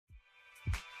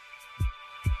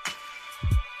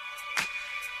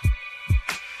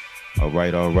All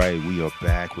right. We are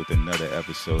back with another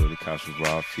episode of the Couch with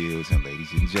Raw Fields. And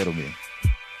ladies and gentlemen,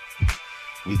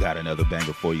 we got another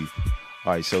banger for you.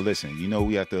 All right, so listen,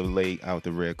 we have to lay out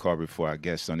the red carpet for our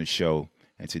guests on the show.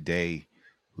 And today,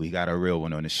 we got a real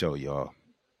one on the show, y'all.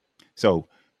 So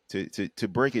to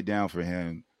break it down for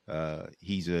him,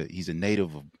 he's a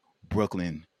native of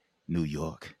Brooklyn, New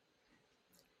York.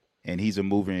 And he's a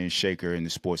mover and shaker in the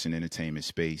sports and entertainment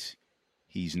space.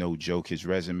 He's no joke. His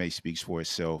resume speaks for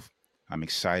itself. I'm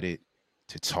excited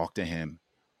to talk to him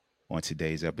on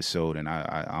today's episode, and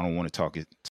I don't want to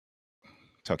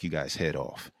talk you guys head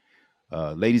off.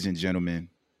 Ladies and gentlemen,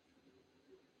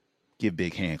 give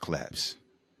big hand claps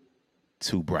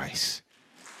to Bryce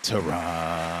Tarrant.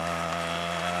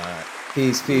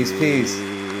 Peace.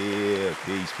 Yeah,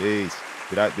 peace.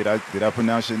 Did I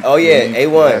pronounce your Oh yeah,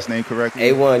 last name correctly?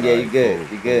 A1. Yeah, All you right, good.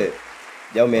 cool, You good.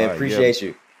 Yo, man, All right, appreciate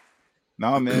you.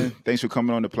 No, man. Thanks for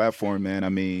coming on the platform, man. I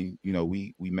mean,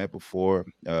 we met before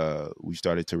we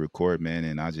started to record, man,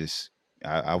 and I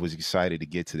was excited to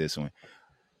get to this one.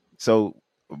 So,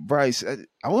 Bryce,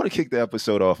 I want to kick the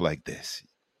episode off like this.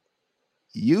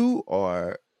 You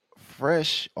are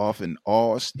fresh off an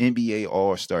all NBA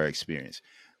All-Star experience.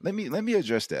 Let me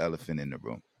address the elephant in the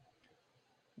room.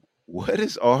 What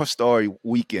does All-Star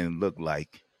weekend look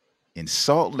like in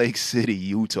Salt Lake City,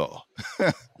 Utah?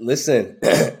 Listen,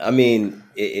 I mean,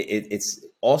 it's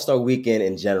All Star Weekend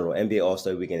in general. NBA All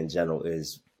Star Weekend in general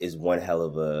is one hell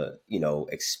of a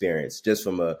experience. Just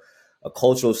from a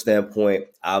cultural standpoint,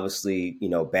 obviously,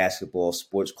 basketball,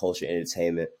 sports, culture,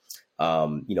 entertainment,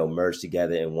 merged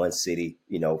together in one city.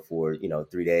 For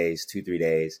 3 days, 2 3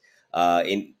 days.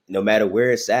 And no matter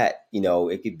where it's at,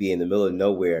 it could be in the middle of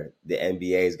nowhere. The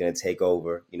NBA is going to take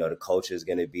over. The culture is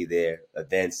going to be there.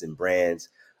 Events and brands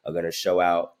are going to show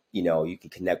out. You can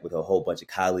connect with a whole bunch of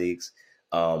colleagues,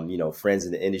 friends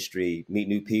in the industry, meet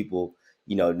new people,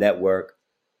 network,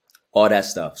 all that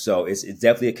stuff. So it's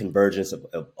definitely a convergence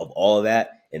of all of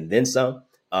that and then some.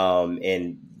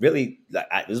 And really,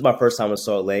 this was my first time in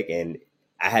Salt Lake, and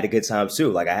I had a good time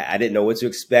too. Like I didn't know what to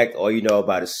expect. All you know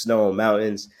about is snow and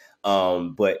mountains.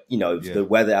 But it's good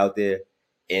weather out there,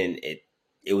 and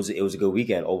it was a good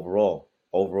weekend overall.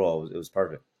 Overall, it was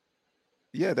perfect.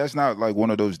 Yeah, that's not like one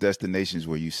of those destinations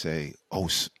where you say, "Oh,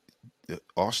 the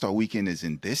All-Star Weekend is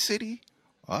in this city."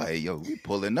 All right, yo, we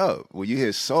pulling up. When you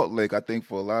hear Salt Lake, I think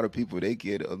for a lot of people they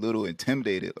get a little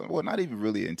intimidated. Well, not even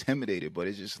really intimidated, but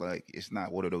it's just like it's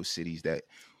not one of those cities that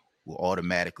will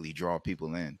automatically draw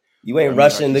people in. You But I ain't mean,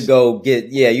 like rushing you to said, go get,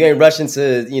 you ain't rushing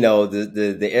to,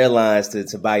 the airlines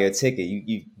to buy your ticket.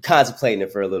 You contemplating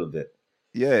it for a little bit.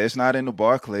 yeah, it's not in the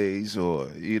Barclays or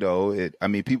it. I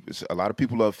mean, people. A lot of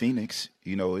people love Phoenix.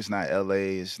 It's not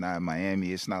L.A. It's not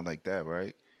Miami. It's not like that,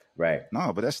 right? Right.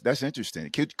 No, but that's interesting.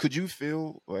 Could you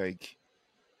feel like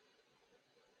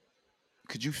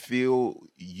could you feel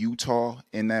Utah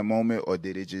in that moment, or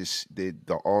did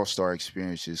the All Star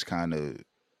experience just kind of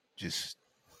just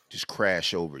just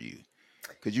crash over you?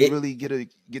 Could you It, really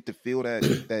get to feel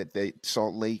that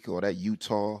Salt Lake or that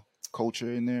Utah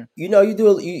culture in there? you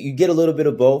get a little bit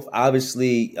of both.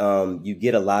 Obviously, you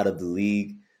get a lot of the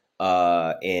league,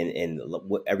 and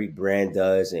what every brand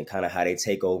does, and kind of how they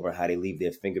take over, how they leave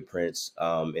their fingerprints,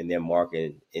 in their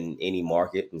market, in any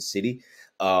market and city.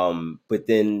 But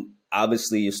then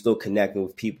obviously you're still connecting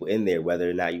with people in there, whether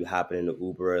or not you hopping in the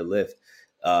Uber or Lyft,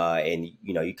 and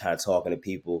you kind of talking to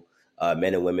people,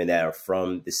 men and women that are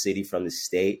from the city, from the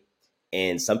state,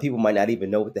 and some people might not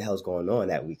even know what the hell's going on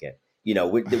that weekend.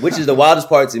 Which is the wildest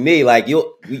part to me. Like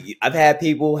I've had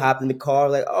people hop in the car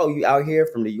like, "Oh, you out here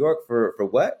from New York for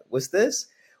what? What's this?"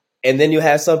 And then you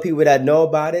have some people that know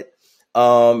about it,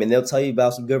 and they'll tell you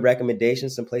about some good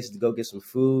recommendations, some places to go get some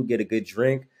food, get a good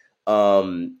drink,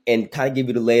 and kind of give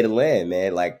you the lay of the land,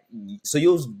 man. Like, so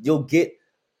you'll get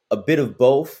a bit of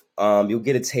both. You'll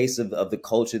get a taste of the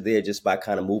culture there just by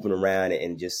kind of moving around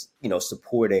and just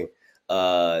supporting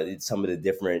some of the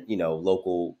different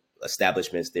local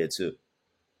establishments there too.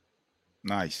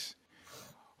 Nice.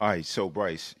 All right, so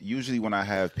Bryce, usually when I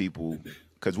have people,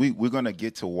 because we're gonna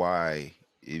get to why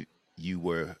you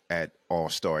were at All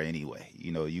Star anyway.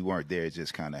 You weren't there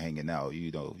just kind of hanging out.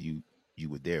 You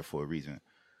were there for a reason.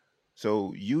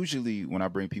 So usually when I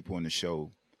bring people on the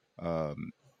show,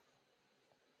 um,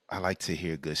 I like to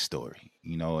hear a good story.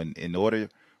 And in order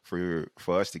for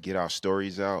us to get our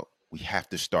stories out, we have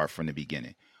to start from the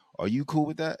beginning. Are you cool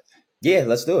with that? Yeah,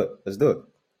 let's do it. Let's do it.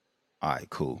 All right,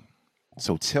 cool.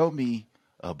 So tell me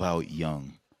about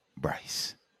young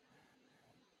Bryce.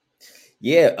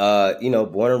 Yeah,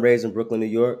 born and raised in Brooklyn, New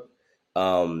York.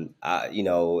 Obviously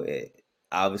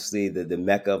the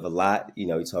mecca of a lot.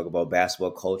 You talk about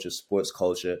basketball culture, sports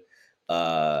culture.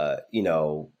 You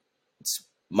know,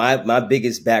 my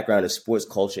biggest background is sports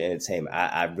culture and entertainment.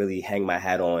 I really hang my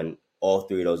hat on all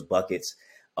three of those buckets.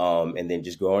 And then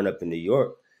just growing up in New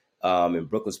York, in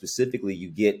Brooklyn specifically, you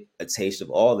get a taste of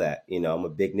all that. You know, I'm a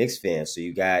big Knicks fan, so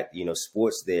you got, you know,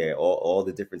 sports there. All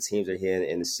the different teams are here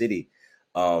in the city.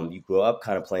 You grow up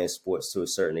kind of playing sports to a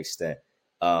certain extent.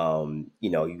 You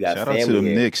know, you got Shout out to family them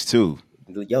here. Knicks too.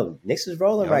 Yo, Knicks is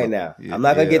rolling right Y'all, now. yeah, yeah. I'm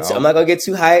not gonna get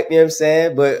too hyped, you know what I'm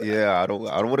saying? But Yeah, I don't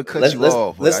want to cut you let's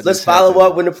off, but I let's just let's had follow to.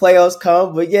 up when the playoffs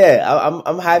come. But yeah,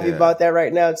 I'm happy Yeah, about that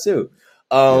right now too.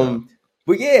 yeah.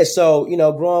 But yeah, so you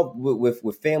know, growing up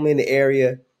with family in the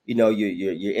area, you know,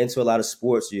 you're into a lot of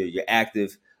sports. You're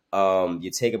active.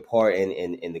 You're taking part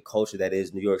in the culture that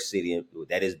is New York City,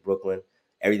 that is Brooklyn.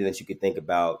 Everything that you could think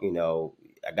about, you know.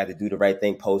 I got to do the right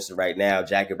thing posted right now.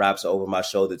 Jackie Robinson over my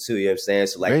shoulder too. You know what I'm saying?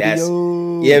 So like that's, you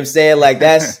know what Radio. I'm saying? Like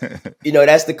that's, you know,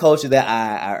 that's the culture that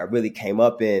I really came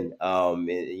up in, and,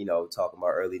 you know, talking about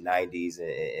early 90s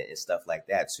and stuff like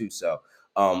that too. So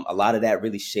a lot of that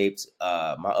really shaped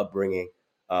my upbringing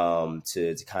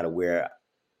to kind of where,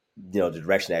 you know, the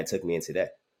direction that it took me in today.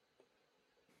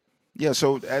 Yeah,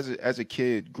 so as a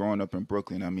kid growing up in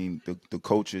Brooklyn, I mean the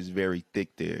culture is very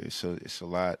thick there. So it's a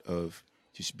lot of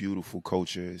just beautiful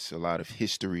culture. It's a lot of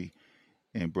history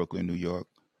in Brooklyn, New York.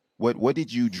 What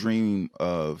did you dream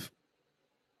of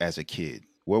as a kid?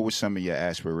 What were some of your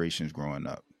aspirations growing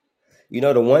up? You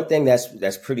know, the one thing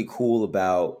that's pretty cool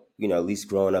about, you know, at least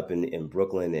growing up in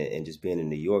Brooklyn and just being in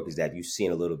New York is that you've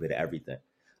seen a little bit of everything.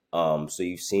 So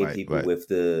you've seen Right, people right. with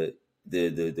the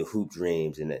hoop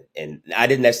dreams and I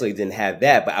didn't necessarily didn't have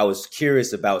that, but I was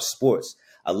curious about sports.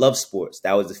 I love sports.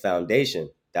 That was the foundation.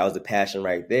 That was the passion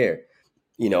right there.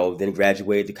 You know, then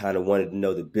graduated to kind of wanted to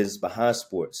know the business behind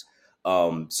sports.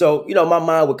 So, you know, my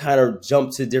mind would kind of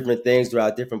jump to different things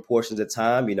throughout different portions of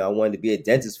time. You know, I wanted to be a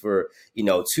dentist for, you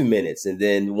know, 2 minutes, and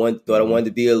then one thought I Hmm. wanted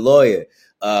to be a lawyer,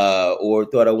 or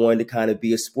thought I wanted to kind of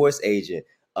be a sports agent,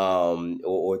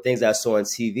 or things I saw on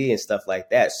TV and stuff like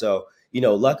that. So, you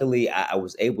know, luckily I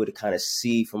was able to kind of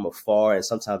see from afar and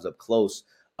sometimes up close,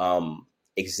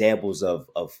 examples of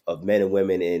men and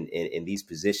women in these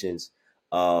positions,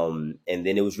 and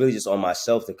then it was really just on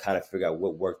myself to kind of figure out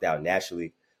what worked out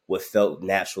naturally, what felt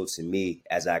natural to me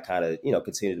as I kind of, you know,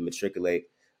 continued to matriculate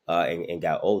and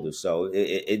got older. So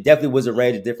it definitely was a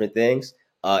range of different things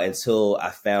until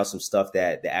I found some stuff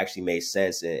that actually made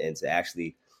sense and to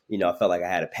actually, you know, I felt like I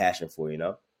had a passion for, you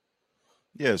know.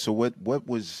 Yeah, so what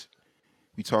was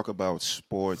we talk about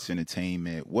sports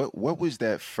entertainment. What was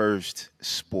that first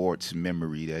sports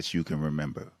memory that you can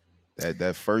remember?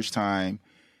 That first time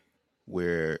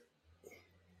where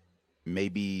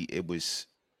maybe it was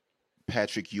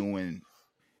Patrick Ewing,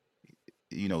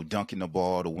 dunking the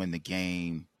ball to win the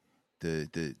game,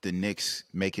 the Knicks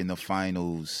making the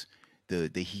finals,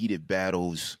 the heated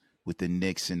battles with the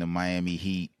Knicks and the Miami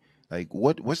Heat. Like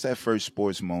what's that first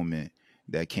sports moment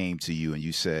that came to you and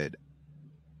you said,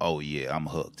 "Oh yeah, I'm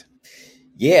hooked."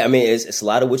 Yeah, I mean, it's a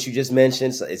lot of what you just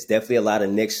mentioned. So it's definitely a lot of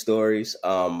Knicks stories.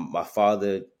 My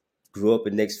father grew up a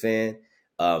Knicks fan,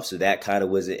 so that kind of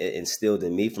was instilled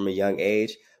in me from a young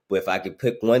age. But if I could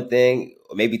pick one thing,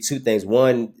 or maybe two things,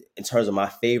 one in terms of my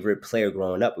favorite player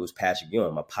growing up, it was Patrick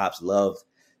Ewing. My pops loved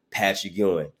Patrick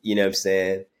Ewing. You know what I'm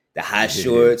saying? The high Yeah,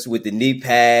 shorts with the knee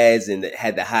pads and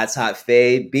had the high top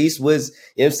fade. Beast was,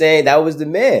 you know what I'm saying? That was the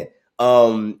man.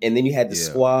 And then you had the yeah,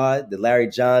 squad, the Larry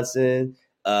Johnson,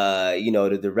 you know,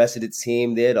 the rest of the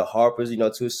team there, the Harpers, you know,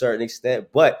 to a certain extent.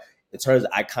 But in terms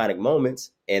of iconic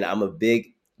moments, and I'm a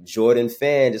big Jordan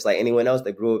fan, just like anyone else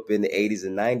that grew up in the 80s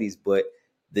and 90s. But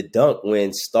the dunk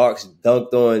when Starks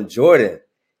dunked on Jordan,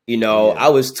 you know, yeah. I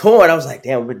was torn. I was like,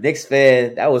 damn, I'm a Knicks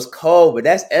fan. That was cold, but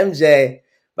that's MJ.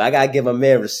 But I gotta give my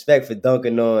man respect for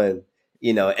dunking on,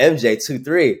 you know, MJ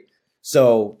 2-3.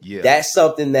 So Yeah. that's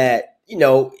something that, you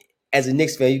know, as a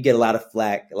Knicks fan, you get a lot of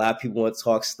flack. A lot of people want to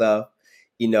talk stuff,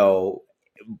 you know,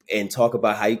 and talk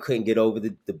about how you couldn't get over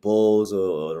the Bulls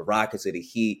or the Rockets or the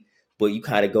Heat, but you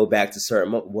kind of go back to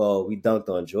certain. Well, we dunked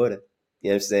on Jordan.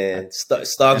 You know what I'm I, saying? and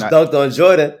Starks I dunked on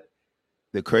Jordan.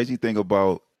 the crazy thing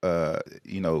about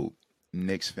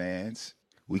Knicks fans,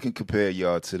 we can compare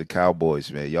y'all to the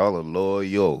Cowboys, man. Y'all are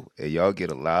loyal and y'all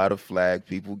get a lot of flack.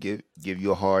 People give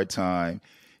you a hard time.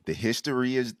 The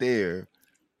history is there,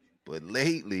 but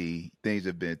lately things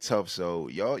have been tough. So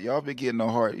y'all been getting a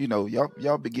hard,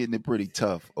 y'all been getting it pretty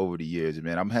tough over the years,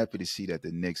 man. I'm happy to see that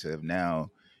the Knicks have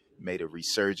now made a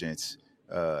resurgence.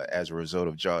 as a result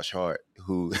of Josh Hart,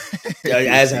 who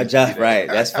As a seems to be job, right?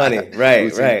 That's funny, who right?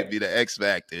 seems to Right. be the X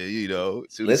factor. You know,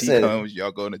 as soon as he Listen, comes,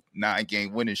 y'all go on a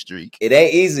 9-game winning streak. it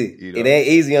ain't easy. You It know, ain't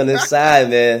easy on this side,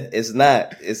 man. It's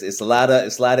not. It's a lot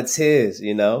of tears,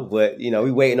 you know. But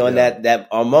we waiting on yeah, that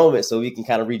our moment so we can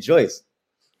kind of rejoice.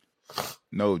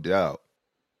 no doubt.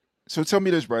 So tell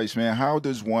me this, Bryce, man. How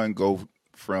does one go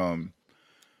from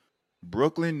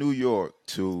Brooklyn, New York,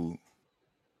 to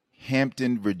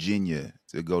Hampton, Virginia,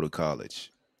 to go to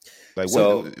college? Like,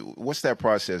 So what's that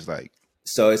process like?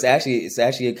 it's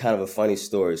actually a kind of a funny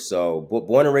story. So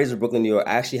born and raised in Brooklyn, New York,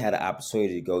 I actually had an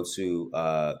opportunity to go to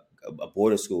a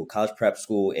boarding school, college prep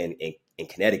school in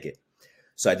Connecticut.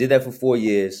 So I did that for 4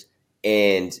 years,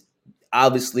 and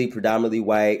obviously predominantly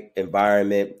white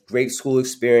environment, great school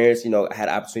experience. I had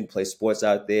an opportunity to play sports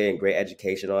out there and great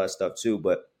education, all that stuff too.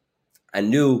 But I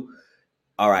knew,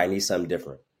 all right, I need something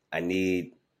different. I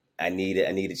need I need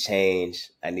a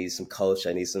change. I need some culture.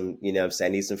 I need some, what I'm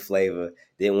saying, I need some flavor.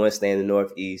 Didn't want to stay in the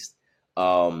Northeast.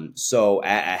 So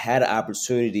I had an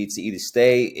opportunity to either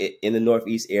stay in the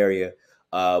Northeast area,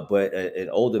 but an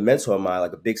older mentor of mine,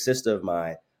 like a big sister of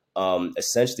mine,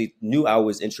 essentially knew I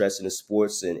was interested in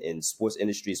sports and in sports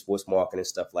industry, sports marketing,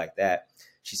 stuff like that.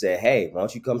 She said, "Hey, why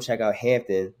don't you come check out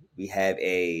Hampton? We have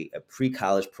a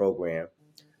pre-college program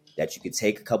that you could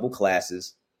take a couple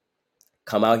classes,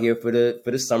 come out here for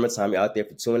the summertime. You're out there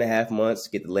for 2.5 months,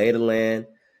 get the lay of the land.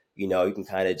 You can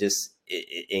kind of just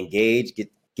engage,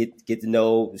 get to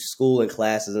know school and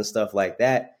classes and stuff like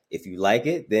that. If you like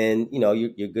it, then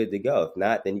you're good to go. If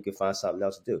not, then you can find something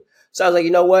else to do." So I was like,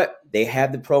 you know what? They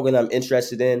have the program I'm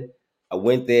interested in. I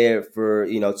went there for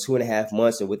 2.5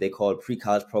 months in what they call a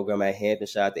pre-college program at Hampton.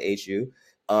 Shout out to HU.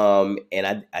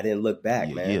 And I didn't look back,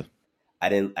 Yeah, yeah, man. I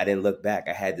didn't look back.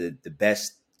 I had the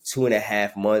best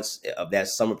 2.5 months of that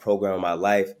summer program of my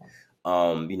life.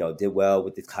 Did well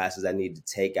with the classes I needed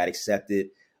to take, got accepted.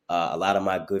 A lot of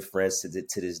my good friends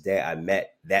to this day I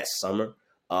met that summer.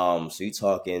 So you're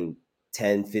talking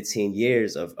 10, 15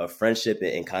 years of friendship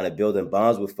and kind of building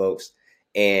bonds with folks.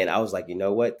 And I was like, you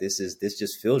know what? This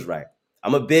just feels right.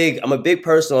 I'm a big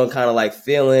person on kind of like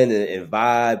feeling and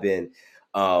vibe,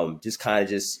 and just kind of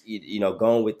just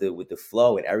going with the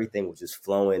flow, and everything was just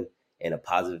flowing in a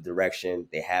positive direction.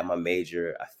 They had my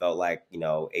major. I felt like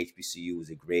HBCU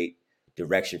was a great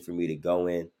direction for me to go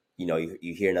in.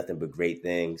 You hear nothing but great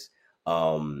things.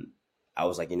 um I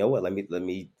was like, you know what, let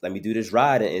me do this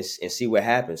ride and see what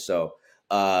happens. So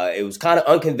it was kind of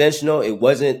unconventional. It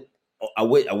wasn't, I'm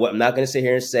not going to sit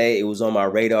here and say it was on my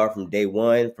radar from day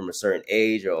one, from a certain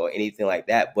age or anything like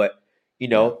that. But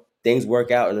yeah. things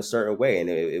work out in a certain way, and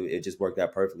it just worked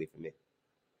out perfectly for me.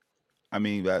 I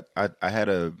mean, I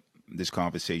had this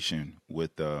conversation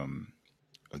with a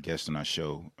guest on our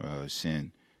show,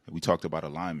 Sin. We talked about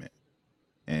alignment,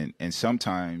 and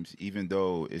sometimes even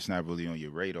though it's not really on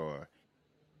your radar,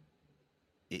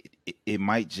 it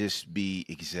might just be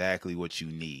exactly what you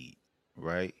need,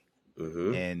 right?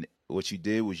 Hmm. And what you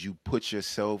did was you put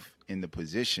yourself in the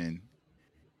position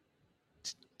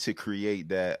to create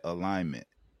that alignment.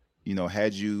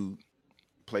 Had you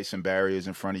placed some barriers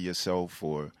in front of yourself,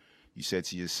 or you said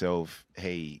to yourself,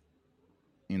 "Hey,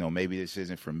 maybe this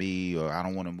isn't for me, or I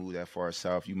don't want to move that far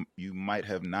south," you might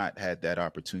have not had that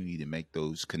opportunity to make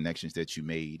those connections that you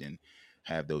made and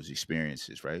have those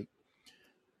experiences, right?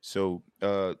 So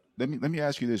let me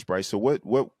ask you this, Bryce. So what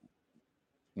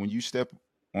when you step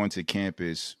onto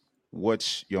campus,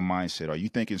 what's your mindset? Are you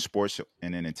thinking sports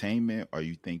and entertainment? Are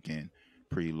you thinking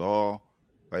pre-law?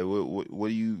 Like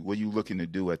what are you looking to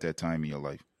do at that time in your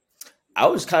life? I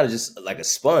was kind of just like a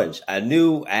sponge. I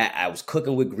knew I was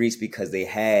cooking with grease because they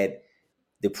had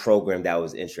the program that I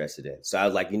was interested in. So I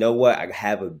was like, you know what? I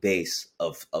have a base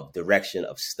of direction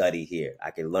of study here.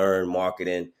 I can learn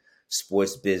marketing,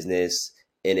 sports business,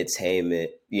 entertainment,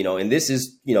 and this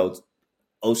is,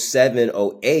 '07,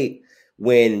 '08,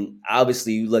 when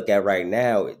obviously you look at right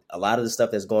now, a lot of the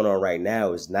stuff that's going on right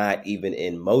now is not even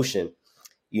in motion,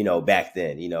 back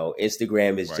then.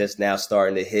 Instagram is Right. just now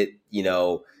starting to hit,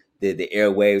 the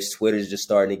airwaves. Twitter's just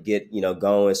starting to get,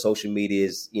 going. Social media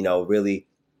is, really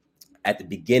at the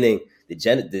beginning, the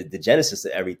genesis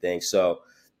of everything. So,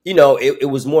 it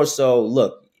was more so,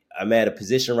 look, I'm at a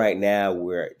position right now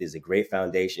where there's a great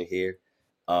foundation here.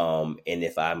 And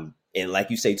if I'm, and like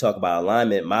you say, talk about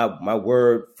alignment, my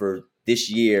word for this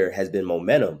year has been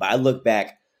momentum. But I look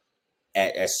back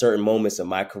at certain moments of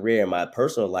my career and my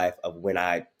personal life of when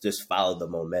I just followed the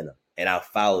momentum, and I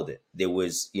followed it. There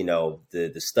was,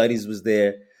 the studies was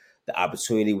there, the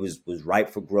opportunity was ripe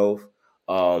for growth.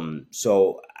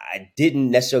 So I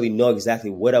didn't necessarily know exactly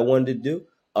what I wanted to do,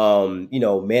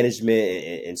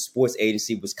 Management and sports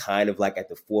agency was kind of like at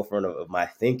the forefront of my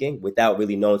thinking without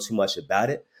really knowing too much about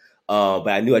it. But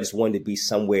I knew I just wanted to be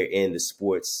somewhere in the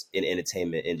sports and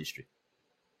entertainment industry.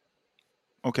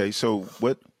 Okay, so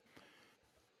what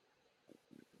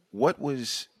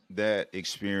was that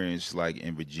experience like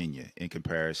in Virginia in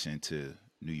comparison to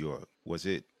New York? Was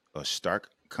it a stark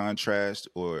contrast,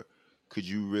 or could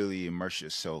you really immerse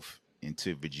yourself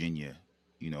into Virginia?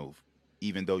 You know,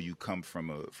 even though you come from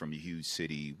a huge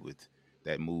city with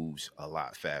that moves a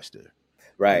lot faster than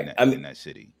Right. that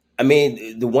city. I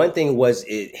mean, the one thing was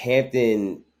it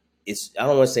Hampton. It's I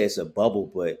don't want to say it's a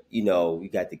bubble, but you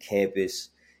got the campus.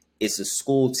 It's a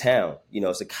school town.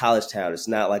 It's a college town. It's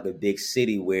not like a big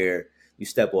city where you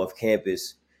step off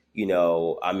campus.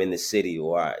 I'm in the city,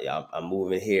 or I'm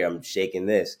moving here. I'm shaking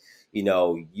this.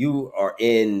 You are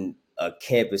in a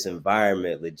campus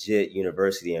environment, legit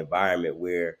university environment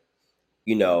where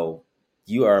you know,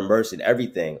 you are immersed in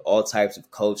everything. All types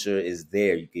of culture is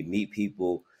there. You can meet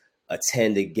people,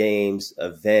 attend the games,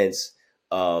 events,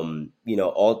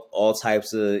 all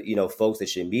types of, folks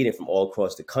that you're meeting from all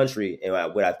across the country. And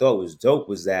what I thought was dope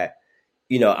was that,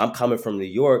 I'm coming from New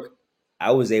York.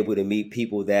 I was able to meet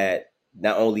people that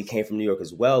not only came from New York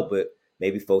as well, but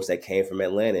maybe folks that came from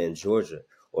Atlanta and Georgia,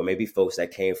 or maybe folks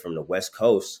that came from the West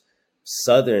Coast,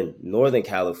 Southern, Northern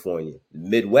California,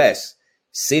 Midwest,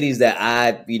 cities that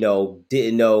I,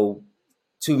 didn't know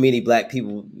too many black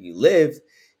people lived.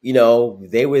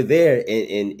 They were there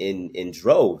in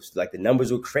droves. Like the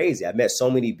numbers were crazy. I met so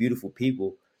many beautiful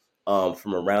people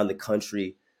from around the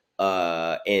country,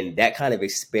 and that kind of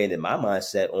expanded my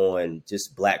mindset on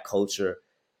just black culture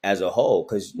as a whole.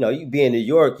 Because you be in New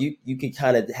York, you can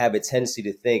kind of have a tendency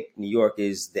to think New York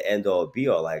is the end all be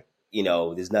all. Like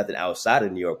there's nothing outside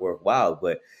of New York worthwhile.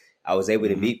 But I was able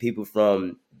to Hmm. meet people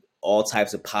from all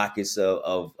types of pockets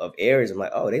of areas. I'm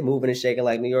like, oh, they moving and shaking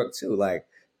like New York too. Like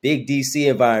big DC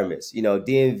environments,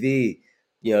 DMV,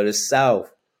 the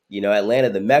South,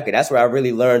 Atlanta, the Mecca. That's where I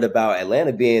really learned about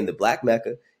Atlanta being the Black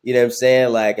Mecca. You know what I'm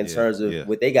saying? Like in Yeah, terms of yeah.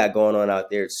 what they got going on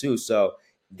out there too. So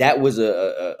that was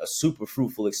a super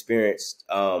fruitful experience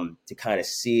to kind of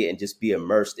see it and just be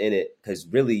immersed in it, because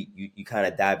really you kind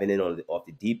of diving in off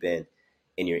the deep end,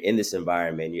 and you're in this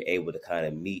environment. You're able to kind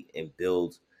of meet and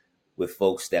build with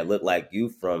folks that look like you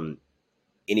from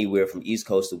anywhere from East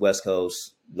Coast to West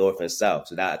Coast, North and South.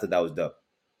 So I thought that was dope.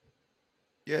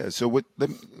 Yeah. So what?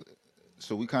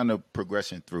 So we kind of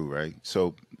progressing through, right?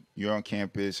 So you're on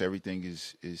campus, everything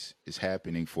is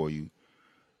happening for you.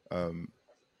 Um,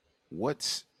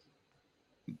 what's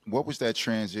what was that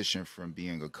transition from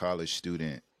being a college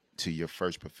student to your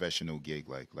first professional gig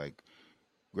like? Like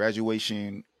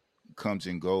graduation comes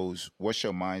and goes. What's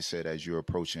your mindset as you're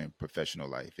approaching professional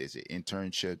life? Is it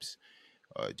internships?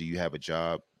 Do you have a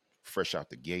job fresh out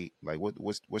the gate? Like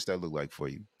what's that look like for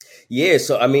you? Yeah,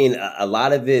 so I mean, a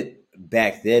lot of it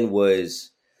back then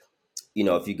was,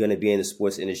 if you're going to be in the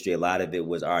sports industry, a lot of it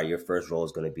was, all right, your first role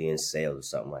is going to be in sales or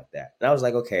something like that. And I was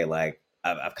like, okay, like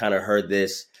I've kind of heard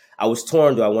this. I was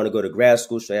torn. Do I want to go to grad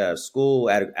school straight out of school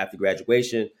after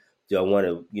graduation? Do I want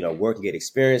to, work and get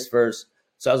experience first?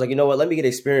 So I was like, you know what? Let me get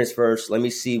experience first. Let me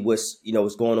see what's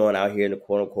going on out here in the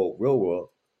quote unquote real world.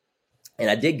 And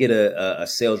I did get a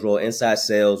sales role, inside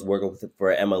sales, working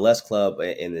for an MLS club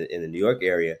in the New York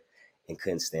area, and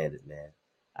couldn't stand it, man.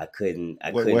 I couldn't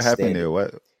What happened stand there? it.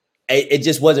 What It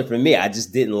just wasn't for me. I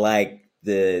just didn't like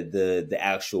the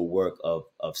actual work of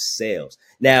sales.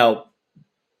 Now,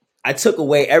 I took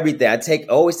away everything.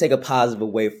 Always take a positive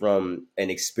away from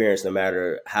an experience, no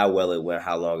matter how well it went,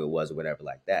 how long it was, or whatever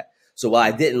like that. So while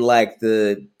I didn't like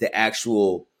the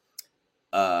actual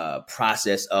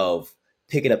process of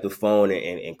picking up the phone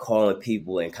and calling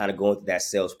people and kind of going through that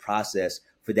sales process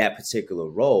for that particular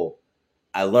role,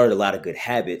 I learned a lot of good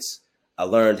habits. I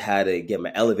learned how to get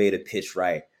my elevator pitch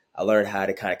right. I learned how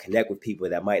to kind of connect with people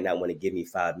that might not want to give me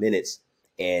 5 minutes.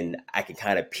 And I can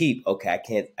kind of peep, okay, I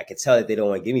can tell that they don't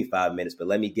want to give me 5 minutes, but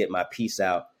let me get my piece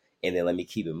out and then let me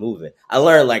keep it moving. I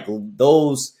learned like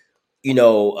those,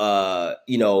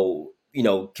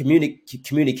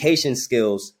 communication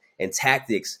skills and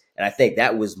tactics. And I think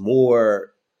that was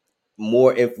more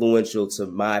influential to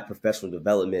my professional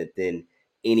development than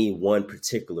any one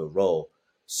particular role.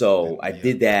 So I yeah,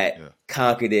 did that, yeah.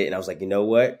 conquered it, and I was like, you know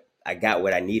what? I got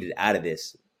what I needed out of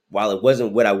this. While it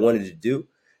wasn't what I wanted to do,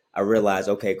 I realized,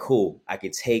 okay, cool. I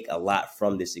could take a lot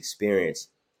from this experience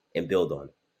and build on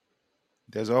it.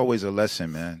 There's always a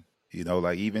lesson, man. You know,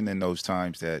 like even in those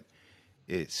times that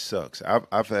it sucks.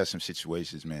 I've had some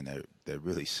situations, man, that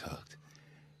really sucked.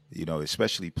 You know,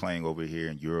 especially playing over here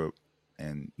in Europe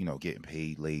and, getting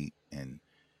paid late and,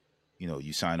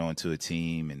 you sign on to a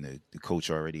team and the coach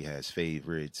already has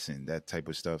favorites and that type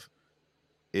of stuff.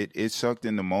 It sucked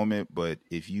in the moment, but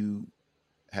if you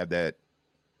have that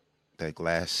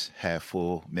glass half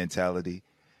full mentality,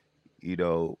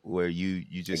 where you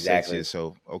just say to Exactly.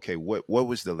 yourself, okay, what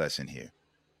was the lesson here?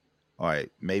 All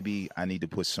right, maybe I need to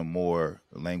put some more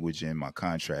language in my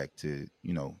contract to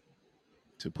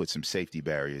put some safety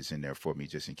barriers in there for me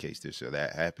just in case this or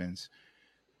that happens.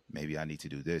 Maybe I need to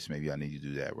do this, maybe I need to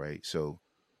do that, right? So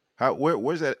where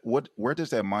does that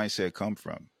mindset come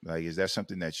from? Like, is that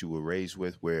something that you were raised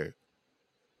with, where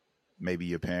maybe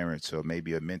your parents or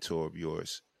maybe a mentor of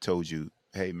yours told you,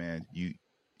 hey man, you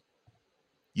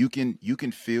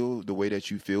can feel the way that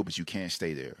you feel, but you can't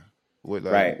stay there?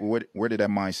 Right. Where did that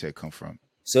mindset come from?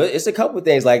 So it's a couple of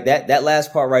things like that. That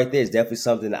last part right there is definitely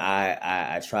something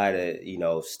I try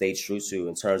to stay true to,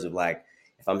 in terms of, like,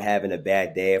 if I'm having a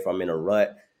bad day, if I'm in a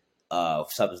rut,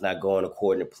 if something's not going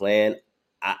according to plan,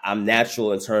 I'm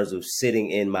natural in terms of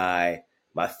sitting in my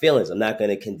feelings. I'm not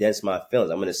going to condense my feelings.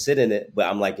 I'm going to sit in it, but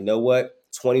I'm like, you know what?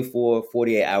 24,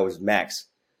 48 hours max.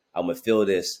 I'm gonna feel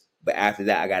this, but after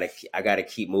that, I gotta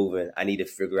keep moving. I need to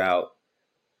figure out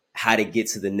how to get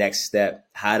to the next step,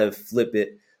 how to flip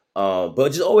it. But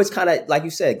just always kind of, like you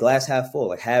said, glass half full,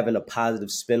 like having a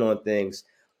positive spin on things,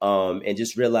 and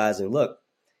just realizing, look,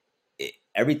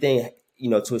 everything,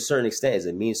 to a certain extent, is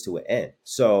a means to an end.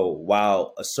 So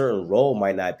while a certain role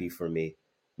might not be for me,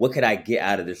 what could I get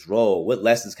out of this role? What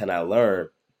lessons can I learn,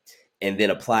 and then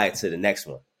apply it to the next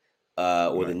one,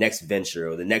 or the Right. next venture,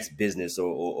 or the next business,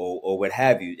 or what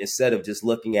have you, instead of just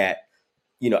looking at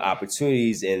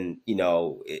opportunities, and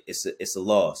it's a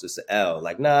loss, it's an L.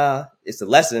 Like, nah, it's a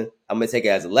lesson. I'm gonna take it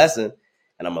as a lesson,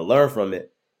 and I'm gonna learn from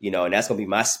it. And that's gonna be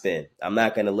my spin. I'm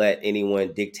not gonna let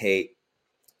anyone dictate,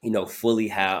 fully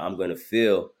how I'm gonna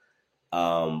feel,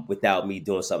 without me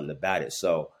doing something about it.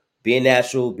 So being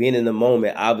natural, being in the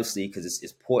moment, obviously, because it's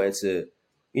important to,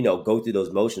 go through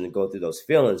those motions and go through those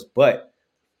feelings. But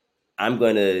I'm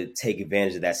gonna take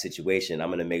advantage of that situation. I'm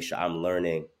gonna make sure I'm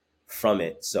learning from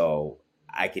it, so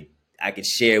I could I could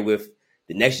share with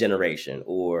the next generation,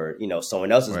 or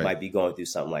someone else's Right. might be going through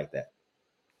something like that.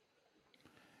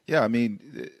 Yeah, I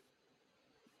mean,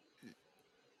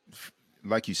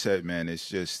 like you said, man, it's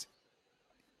just,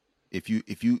 if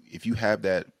you have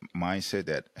that mindset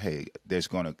that, hey, there's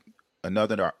gonna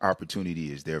another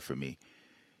opportunity is there for me,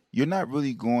 you're not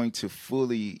really going to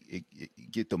fully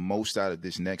get the most out of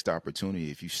this next opportunity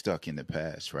if you stuck in the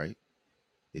past, right?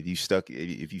 If you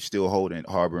still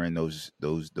harboring those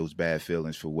bad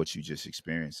feelings for what you just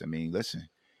experienced. I mean, listen,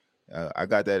 I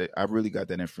really got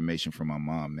that information from my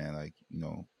mom, man. Like,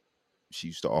 she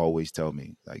used to always tell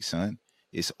me, like, son,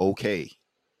 it's okay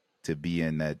to be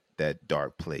in that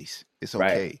dark place. It's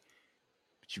Right, okay,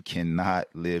 but you cannot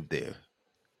live there.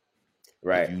 If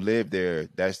right. you live there,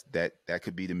 that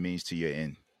could be the means to your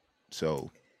end.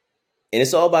 So, And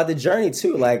it's all about the journey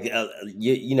too. Like, you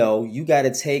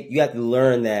have to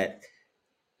learn that,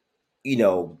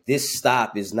 this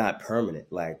stop is not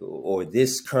permanent, like, or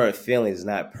this current feeling is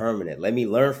not permanent. Let me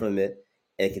learn from it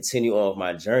and continue on with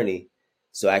my journey,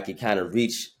 so I can kind of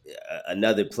reach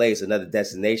another place, another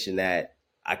destination, that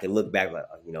I can look back, like,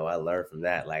 oh, I learned from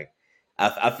that. Like,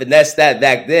 I finessed that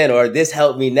back then, or this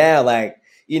helped me now. Like,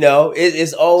 it's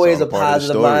it's always all a a part of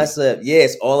the positive story. mindset. Yeah,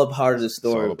 it's all a part of the It's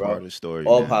all story, a part bro. of the story,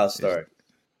 All part man. of the It's story.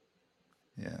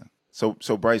 Yeah.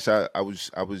 So Bryce, I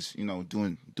was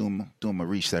doing my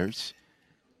research,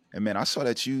 and man, I saw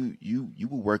that you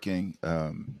were working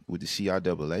with the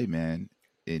CIAA, man,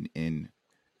 in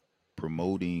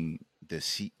promoting the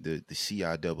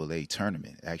CIAA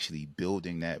tournament, actually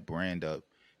building that brand up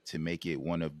to make it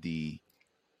one of the,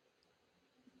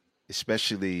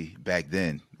 especially back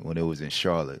then when it was in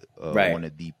Charlotte, Right. one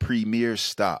of the premier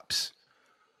stops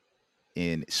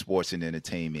in sports and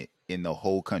entertainment in the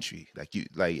whole country.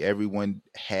 Like everyone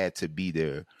had to be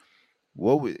there.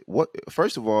 What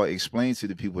first of all, explain to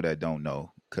the people that don't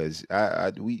know, because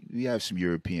we have some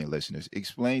European listeners.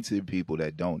 Explain to the people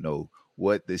that don't know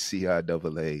what the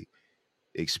CIAA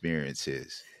experience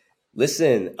is.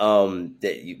 Listen,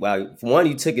 wow. For one,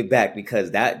 you took it back,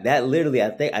 because that literally, I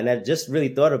think, and I just really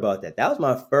thought about that. That was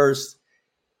my first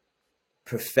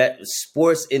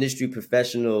sports industry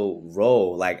professional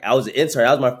role. Like, I was an intern.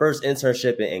 That was my first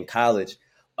internship in college.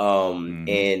 Mm-hmm.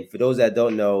 And for those that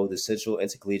don't know, the Central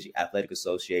Intercollegiate Athletic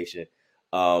Association,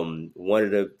 one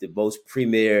of the most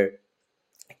premier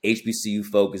HBCU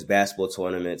focused basketball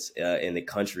tournaments in the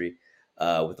country,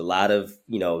 with a lot of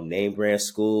name brand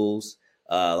schools,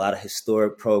 a lot of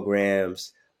historic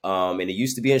programs. And it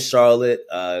used to be in Charlotte.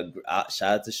 Shout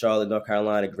out to Charlotte, North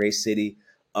Carolina, great city.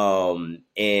 And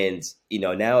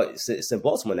now it's in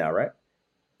Baltimore now, right?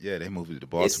 Yeah, they moved it to Yeah,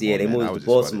 Baltimore, they man. moved I it to was just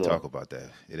about to Baltimore. talk about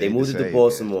that. It They ain't the moved it to same, man.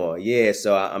 Baltimore. Yeah,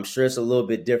 so I'm sure it's a little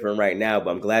bit different right now,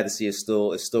 but I'm glad to see it's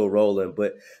still rolling.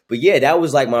 But yeah, that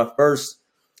was like my first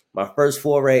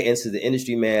foray into the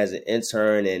industry, man, as an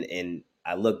intern, and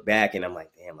I look back and I'm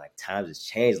like, damn, like times has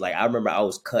changed. Like I remember I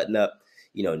was cutting up,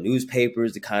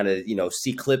 newspapers to kind of,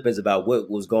 see clippings about what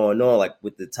was going on, like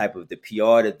with the type of the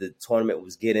PR that the tournament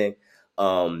was getting.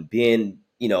 Being,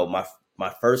 my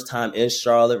first time in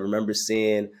Charlotte, remember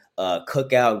seeing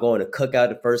cookout, going to cookout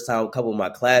the first time, a couple of my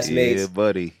Yeah, classmates.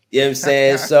 buddy. You know what I'm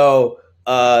saying? So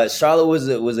Charlotte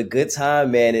was a good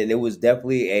time, man, and it was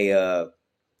definitely a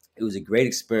great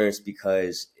experience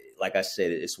because, like I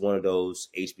said, it's one of those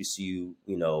HBCU,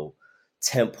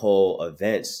 tempo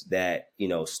events that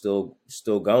still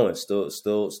going,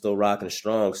 still rocking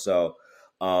strong. So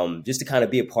just to kind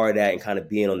of be a part of that and kind of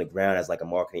being on the ground as like a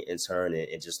marketing intern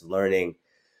and just learning,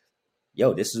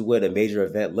 yo, this is what a major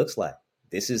event looks like.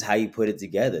 This is how you put it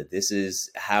together. This is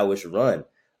how it's run.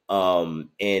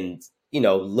 And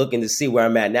looking to see where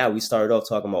I'm at now, we started off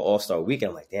talking about All-Star Weekend.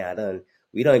 I'm like, damn,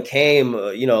 we done came,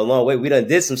 a long way. We done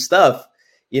did some stuff,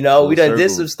 we Full done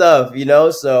did some circle.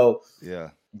 stuff, So Yeah.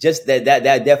 just that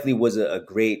definitely was a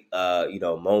great,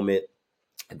 moment,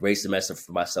 a great semester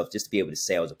for myself, just to be able to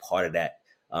say I was a part of that.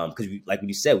 Because like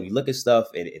you said, when you look at stuff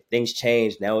and if things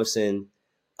change, now it's in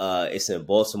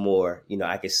Baltimore.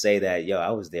 I could say that, yo,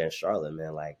 I was there in Charlotte,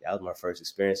 man. Like that was my first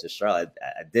experience in Charlotte.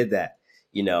 I did that.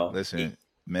 Listen,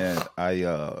 man,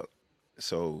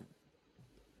 so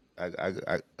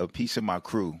a piece of my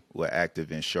crew were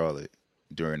active in Charlotte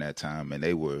during that time, and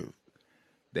they were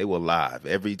live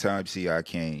every time CI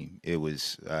came. It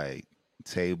was like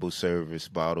table service,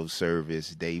 bottle service,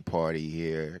 day party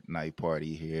here, night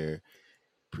party here,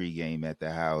 pregame at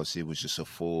the house. It was just a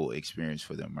full experience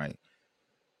for them, right?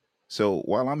 So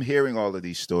while I'm hearing all of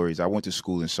these stories, I went to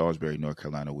school in Salisbury, North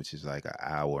Carolina, which is like an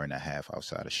hour and a half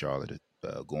outside of Charlotte,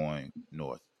 going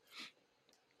north,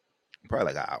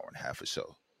 probably like an hour and a half or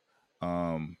so.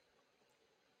 Um,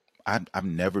 I've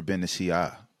never been to CI.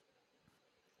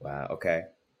 Wow. Okay.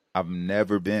 I've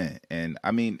never been, and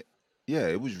I mean,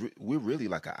 yeah, we're really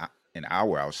like an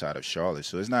hour outside of Charlotte,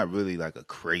 so it's not really like a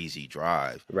crazy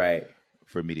drive Right.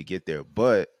 for me to get there.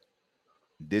 But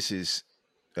this is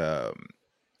um,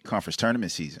 conference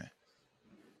tournament season,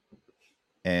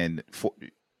 and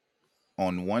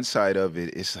on one side of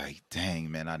it, it's like,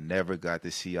 dang man, I never got the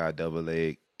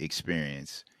CIAA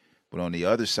experience. But on the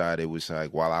other side, it was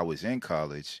like while I was in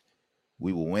college,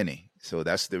 we were winning. So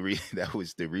that's that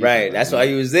was the reason. Right. Like That's why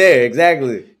we you was there.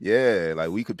 Exactly. Yeah,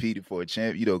 like we competed for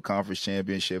a conference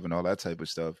championship and all that type of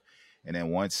stuff. And then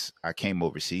once I came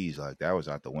overseas, like that was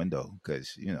out the window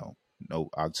because no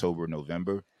October,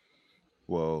 November.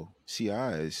 Well, CI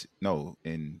is no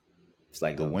in It's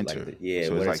like the like winter, yeah,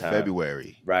 so it's like wintertime.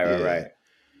 February. Right. Right. Yeah. Right.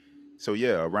 So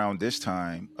yeah, around this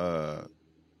time,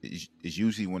 is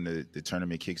usually when the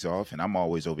tournament kicks off, and I'm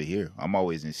always over here. I'm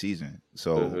always in season.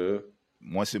 So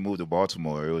Mm-hmm. once it moved to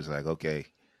Baltimore, it was like okay,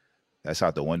 that's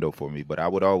out the window for me. But I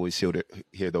would always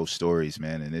hear those stories,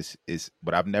 man. And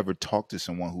but I've never talked to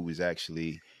someone who was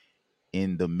actually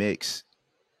in the mix,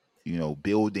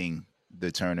 building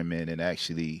the tournament and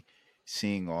actually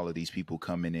seeing all of these people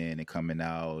coming in and coming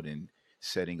out and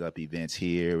setting up events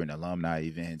here and alumni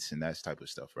events and that type of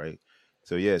stuff, right?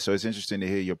 So yeah, so it's interesting to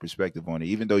hear your perspective on it,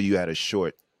 even though you had a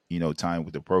short, time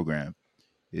with the program.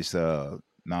 It's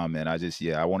nah, man.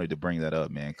 I wanted to bring that up,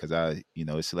 man, because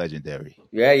it's legendary.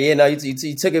 Yeah. Yeah. No,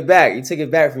 you took it back. You took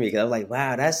it back from me because I was like,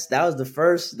 wow, that was the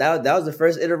first that was the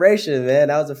first iteration, man.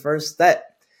 That was the first step.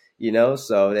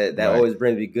 So that Right. always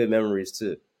brings me good memories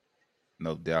too.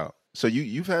 No doubt. So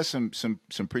you've had some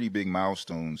pretty big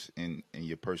milestones in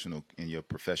your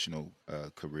professional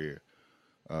career,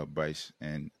 Bryce,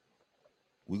 and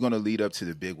we're gonna lead up to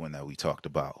the big one that we talked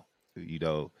about. You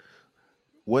know,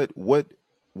 what what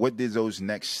what did those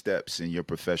next steps in your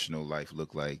professional life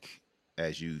look like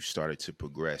as you started to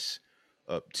progress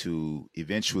up to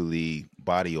eventually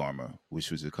Body Armor,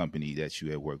 which was a company that you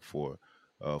had worked for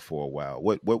a while.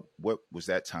 What was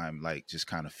that time like? Just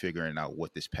kind of figuring out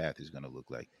what this path is going to look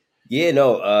like. Yeah,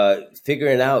 no,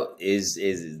 figuring out is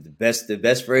the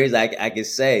best phrase I can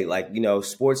say. Like,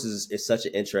 sports is such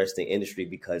an interesting industry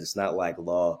because it's not like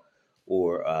law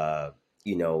or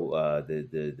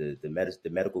the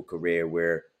medical career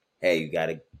where, hey, you got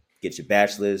to get your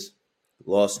bachelor's,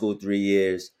 law school 3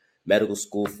 years, medical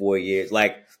school 4 years.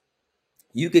 Like,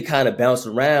 you could kind of bounce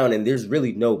around and there's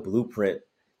really no blueprint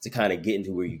to kind of get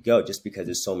into where you go just because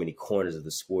there's so many corners of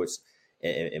the sports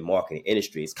and marketing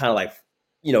industry. It's kind of like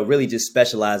really just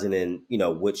specializing in,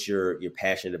 what you're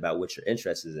passionate about, what you're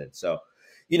interested in. So,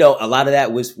 a lot of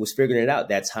that was figuring it out.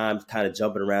 That time kind of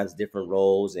jumping around to different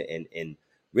roles and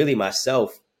really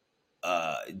myself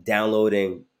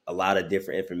downloading a lot of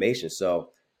different information. So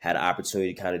had an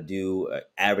opportunity to kind of do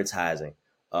advertising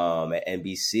at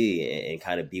NBC and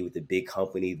kind of be with the big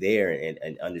company there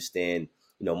and understand,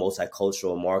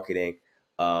 multicultural marketing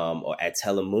or at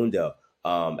Telemundo.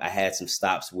 I had some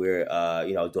stops where, I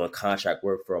was doing contract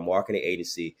work for a marketing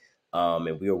agency,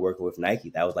 and we were working with Nike.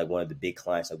 That was like one of the big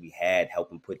clients that we had,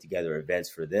 helping put together events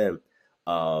for them.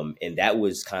 And that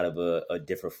was kind of a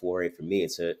different foray for me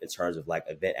in terms of like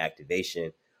event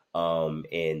activation,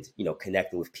 and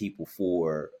connecting with people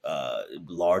for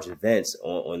large events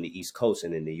on the East Coast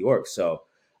and in New York. So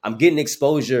I'm getting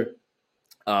exposure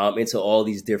into all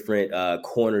these different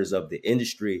corners of the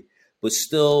industry, but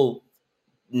still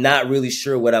not really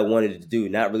sure what I wanted to do,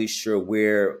 not really sure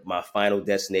where my final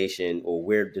destination or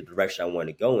where the direction I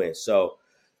wanted to go in. So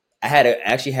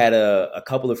actually had a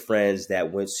couple of friends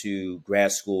that went to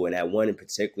grad school, and that one in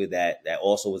particular that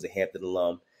also was a Hampton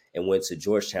alum and went to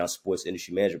Georgetown Sports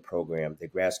Industry Management Program, the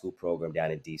grad school program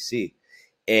down in DC.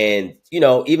 And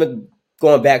even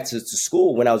going back to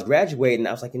school when I was graduating,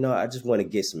 I was like, I just want to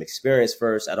get some experience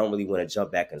first. I don't really want to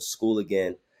jump back into school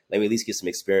again. Let me at least get some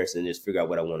experience and just figure out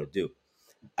what I want to do.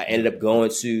 I ended up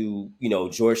going to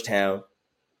Georgetown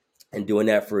and doing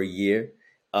that for a year,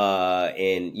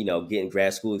 and getting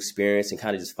grad school experience and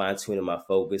kind of just fine tuning my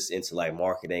focus into like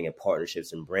marketing and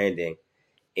partnerships and branding.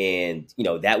 And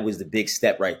that was the big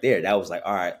step right there. That was like,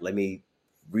 all right, let me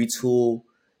retool,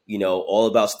 all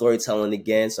about storytelling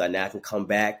again, so now I can come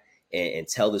back and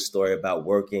tell the story about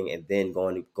working and then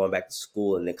going back to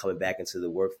school and then coming back into the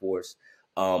workforce.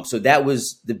 So that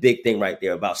was the big thing right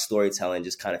there about storytelling,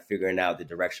 just kind of figuring out the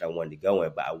direction I wanted to go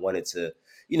in. But I wanted to,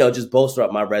 just bolster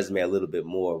up my resume a little bit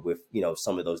more with,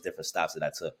 some of those different stops that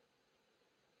I took.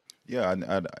 Yeah,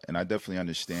 and I definitely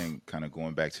understand kind of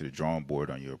going back to the drawing board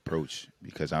on your approach,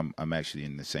 because I'm actually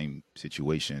in the same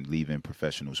situation, leaving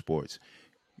professional sports.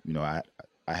 I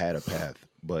had a path,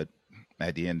 but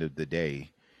at the end of the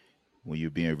day, when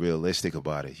you're being realistic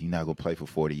about it, you're not gonna play for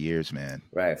 40 years, man.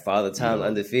 Right. Father You time know,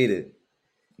 undefeated.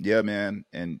 yeah, man.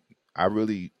 And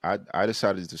I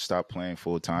decided to stop playing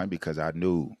full time because I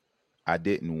knew I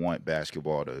didn't want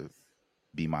basketball to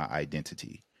be my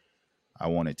identity. I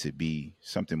wanted to be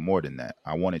something more than that.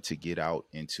 I wanted to get out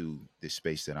into the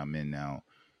space that I'm in now,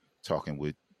 talking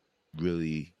with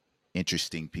really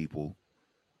interesting people,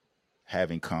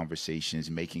 having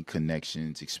conversations, making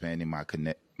connections, expanding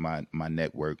my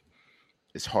network.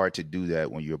 It's hard to do that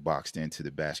when you're boxed into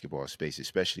the basketball space,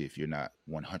 especially if you're not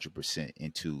 100%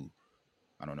 into,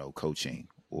 I don't know, coaching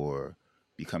or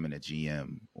becoming a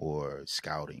GM or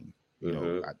scouting.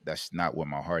 Mm-hmm. That's not where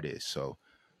my heart is. So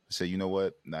I say, you know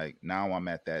what? Like now I'm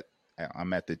at that.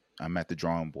 I'm at the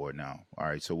drawing board now. All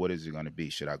right. So what is it going to be?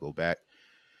 Should I go back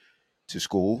to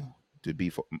school to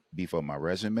beef up my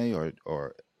resume,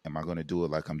 or am I going to do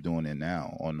it like I'm doing it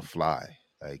now on the fly?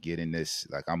 Like getting this,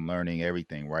 like I'm learning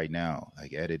everything right now,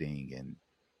 like editing and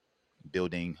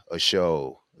building a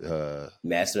show,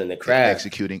 Mastering the craft.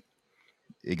 executing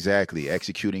exactly,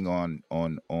 executing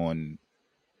on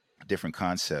different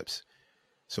concepts.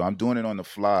 So I'm doing it on the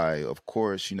fly. Of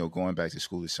course, going back to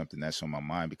school is something that's on my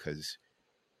mind because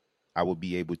I will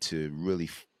be able to really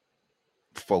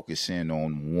focus in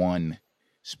on one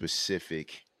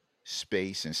specific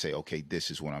space and say, okay, this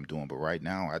is what I'm doing. But right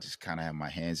now, I just kind of have my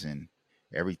hands in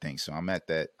everything. So I'm at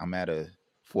a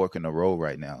fork in the road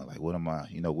right now. Like, what am I?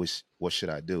 What should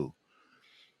I do?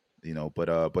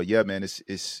 But yeah, man,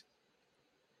 it's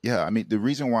yeah. I mean, the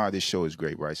reason why this show is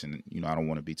great, Bryce, and I don't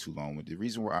want to be too long with the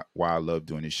reason why I love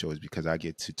doing this show is because I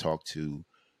get to talk to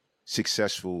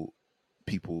successful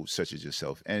people such as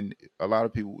yourself. And a lot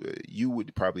of people, you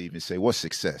would probably even say, what's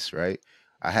success, right?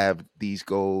 I have these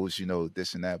goals,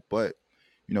 this and that. But,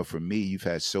 for me, you've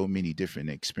had so many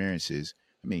different experiences.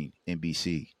 I mean,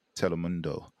 NBC,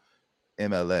 Telemundo,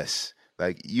 MLS.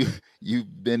 Like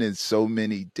you've been in so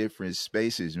many different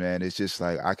spaces, man. It's just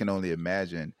like I can only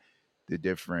imagine the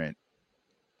different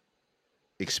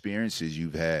experiences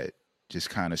you've had, just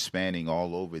kind of spanning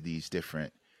all over these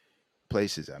different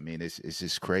places. I mean, it's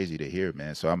just crazy to hear,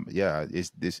 man. So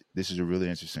it's this is a really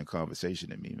interesting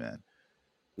conversation to me, man.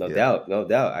 No Yeah, doubt. No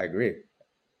doubt. I agree.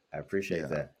 I appreciate yeah.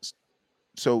 that.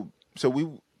 So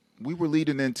we were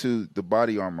leading into the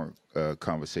body armor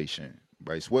conversation,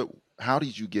 Bryce. How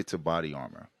did you get to body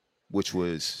armor, which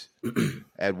was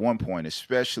at one point,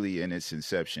 especially in its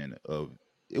inception,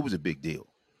 it was a big deal.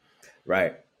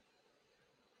 Right.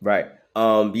 Right.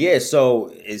 Yeah.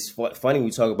 So it's funny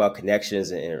we talk about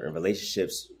connections and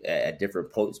relationships at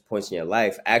different points in your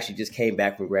life. I actually just came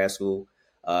back from grad school.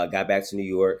 Got back to New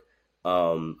York.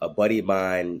 A buddy of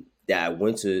mine that I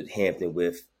went to Hampton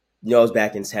with knows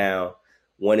back in town.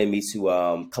 Wanted me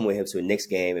to come with him to a Knicks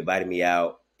game. Invited me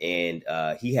out, and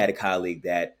he had a colleague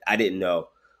that I didn't know.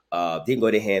 Didn't go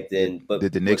to Did Hampton, but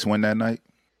did the Knicks win that night?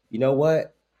 you know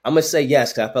what? I'm gonna say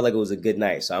yes because I felt like it was a good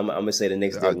night. So I'm gonna say the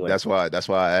Knicks did win. That's why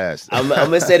I asked. I'm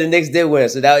gonna say the Knicks did win,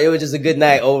 so that it was just a good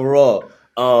night overall.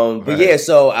 But Right. yeah,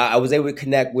 so I was able to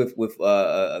connect with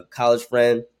a college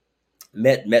friend.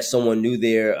 Met someone new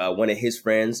there. One of his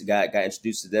friends got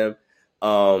introduced to them,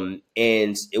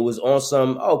 and it was on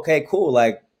some okay, cool,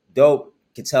 like dope.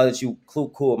 Can tell that you cool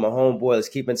with my homeboy. Let's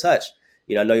keep in touch.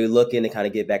 I know you're looking to kind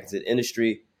of get back into the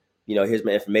industry. Here's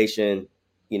my information.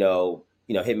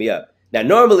 Hit me up. Now,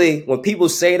 normally when people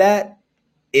say that,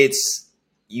 it's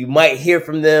you might hear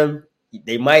from them,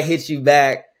 they might hit you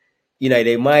back,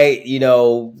 they might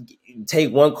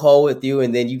take one call with you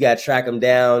and then you got to track them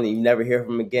down and you never hear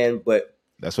from them again. But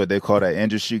That's what they call that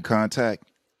industry contact.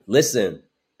 listen,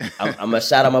 I'm gonna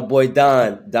shout out my boy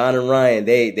Don and Ryan.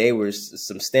 They were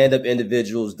some stand-up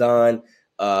individuals. Don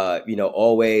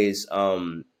always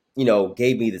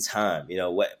gave me the time.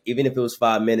 Even if it was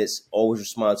 5 minutes, always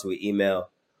respond to an email,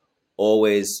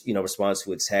 always, respond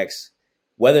to a text,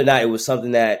 whether or not it was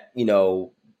something that,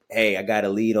 hey, I got a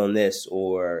lead on this,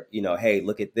 or, hey,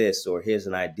 look at this, or here's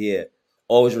an idea,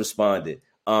 always responded.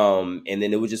 And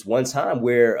then it was just one time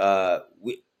where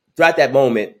throughout that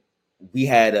moment, we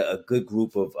had a good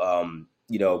group of,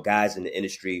 guys in the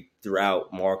industry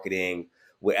throughout marketing,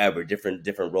 whatever,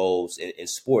 different roles in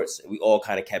sports. And we all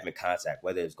kind of kept in contact,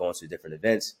 whether it's going to different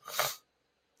events,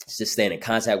 just staying in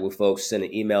contact with folks,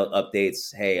 sending email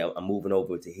updates. Hey, I'm moving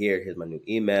over to here. Here's my new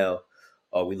email.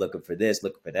 Are we looking for this?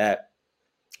 Looking for that?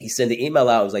 He sent the email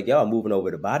out. I was like, yo, I'm moving over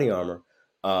to Body Armor.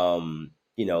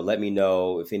 Let me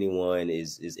know if anyone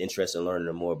is interested in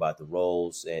learning more about the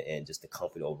roles and just the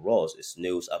company overall. It's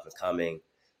new, it's up and coming.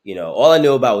 All I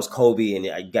knew about was Kobe, and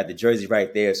I got the jersey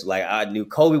right there. So like I knew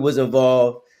Kobe was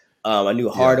involved. I knew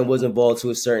Yeah. Harden was involved to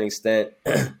a certain extent.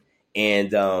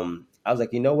 And I was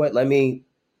like, you know what? Let me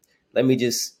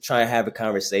just try and have a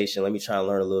conversation. Let me try and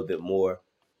learn a little bit more.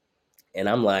 And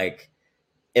I'm like,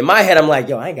 in my head, I'm like,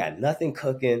 yo, I ain't got nothing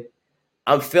cooking.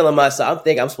 I'm feeling myself. I'm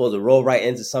thinking I'm supposed to roll right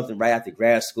into something right after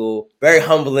grad school. Very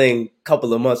humbling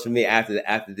couple of months for me after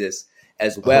this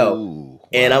as well. Oh,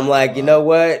 And I'm wow. like, you Wow. know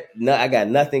what? No, I got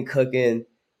nothing cooking.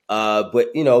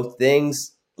 But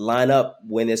things line up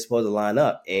when they're supposed to line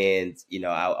up. And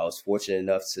I was fortunate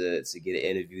enough to get an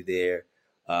interview there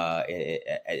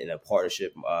in a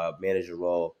partnership manager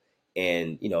role,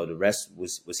 and the rest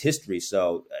was history.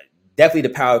 So definitely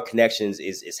the power of connections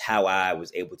is how I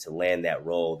was able to land that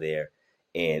role there,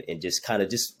 and just kind of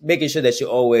just making sure that you're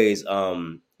always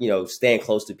staying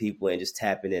close to people and just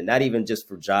tapping in, not even just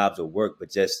for jobs or work, but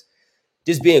just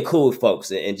being cool with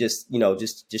folks, and just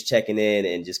just checking in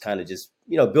and just kind of just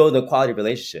building quality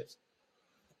relationships.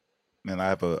 Man, I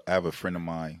have a friend of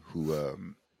mine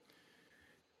who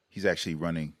he's actually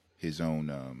running his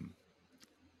own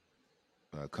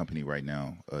company right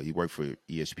now. He worked for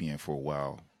ESPN for a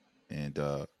while, and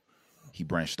he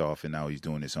branched off, and now he's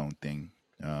doing his own thing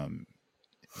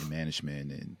in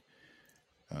management and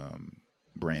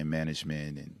brand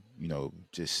management, and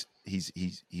just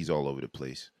he's all over the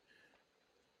place.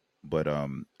 But I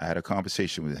had a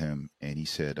conversation with him, and he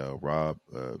said, "Rob,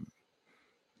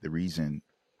 the reason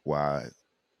why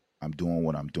I'm doing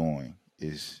what I'm doing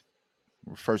is,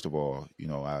 first of all,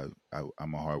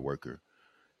 I'm a hard worker,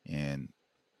 and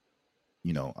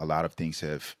a lot of things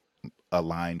have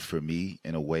aligned for me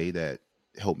in a way that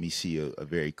helped me see a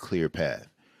very clear path.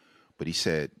 But he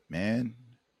said, man,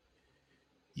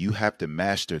 you have to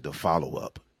master the follow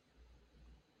up.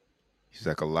 He's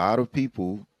like, a lot of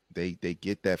people, they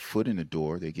get that foot in the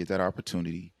door, they get that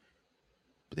opportunity,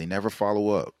 but they never follow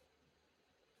up.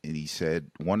 And he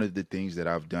said, one of the things that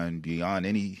I've done beyond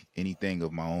anything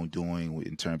of my own doing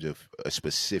in terms of a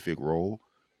specific role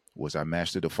was I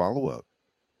mastered the follow up.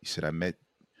 He said, I met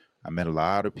a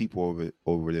lot of people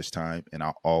over this time, and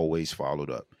I always followed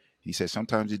up. He said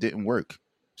sometimes it didn't work.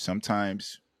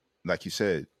 Sometimes, like you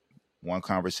said, one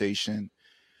conversation,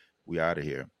 we out of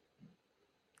here.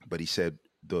 But he said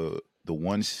the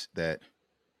ones that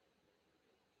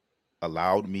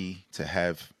allowed me to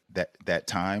have that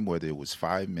time, whether it was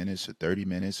 5 minutes or 30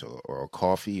 minutes or a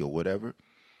coffee or whatever.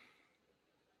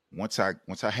 Once I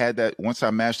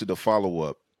mastered the follow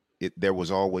up, there was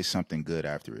always something good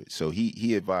after it. So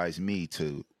he advised me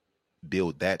to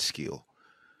build that skill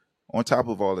on top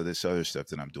of all of this other stuff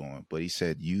that I'm doing. But he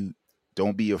said, you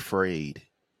don't be afraid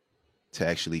to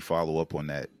actually follow up on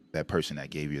that person that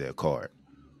gave you their card,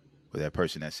 or that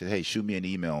person that said, hey, shoot me an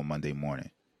email on Monday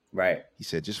morning. Right. He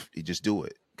said, just do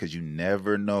it, because you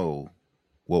never know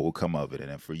what will come of it. And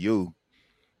then for you,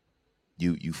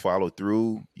 you followed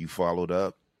through, you followed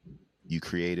up, you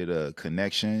created a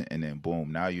connection, and then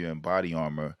boom, now you're in Body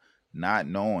Armor, not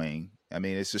knowing. I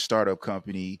mean, it's a startup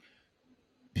company.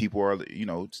 People are,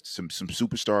 some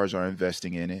superstars are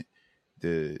investing in it.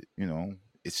 The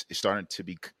it's starting to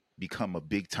become a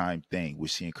big time thing. We're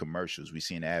seeing commercials, we're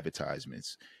seeing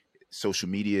advertisements. Social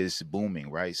media is booming,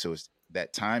 right? So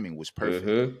that timing was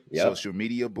perfect. Yep. Social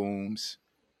media booms,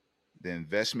 the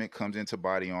investment comes into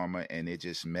Body Armor, and it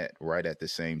just met right at the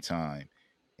same time,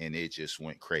 and it just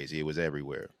went crazy. It was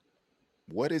everywhere.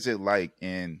 What is it like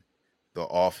in the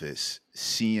office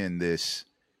seeing this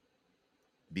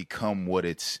become what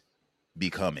it's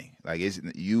becoming? Like, is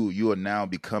you are now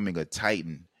becoming a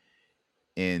titan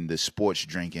in the sports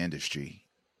drink industry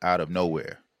out of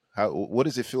nowhere. What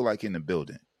does it feel like in the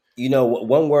building?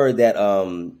 One word that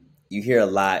you hear a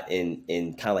lot in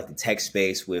kind of like the tech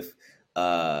space with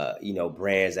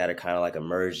brands that are kind of like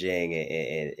emerging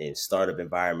in startup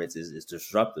environments is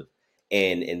disruptive,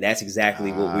 and that's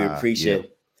exactly what we were Yeah, preaching.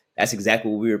 That's exactly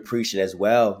what we were preaching as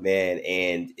well, man.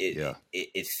 And yeah,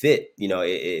 it fit,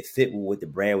 it fit with what the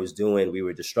brand was doing. We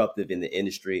were disruptive in the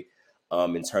industry,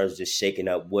 in terms of just shaking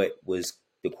up what was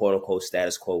the quote unquote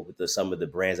status quo with some of the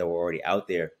brands that were already out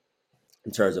there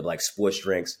in terms of like sports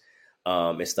drinks,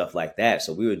 and stuff like that.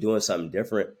 So we were doing something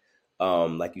different.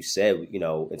 Like you said,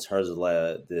 in terms of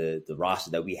the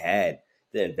roster that we had,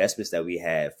 the investments that we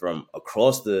had from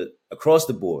across the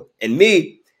board. And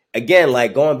me, again,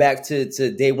 like going back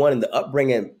to day one and the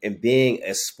upbringing and being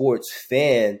a sports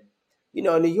fan,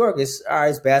 New York is all right,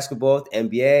 it's basketball,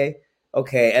 NBA,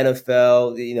 okay,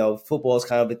 NFL, football is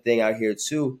kind of a thing out here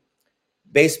too.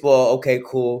 Baseball, okay,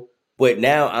 cool. But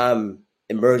now I'm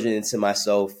emerging into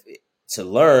myself to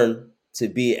learn to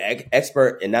be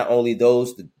expert in not only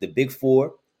those the big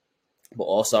four, but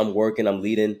also I'm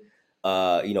leading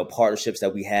partnerships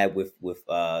that we had with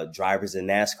drivers in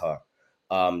NASCAR.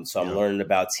 So I'm yeah. learning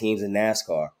about teams in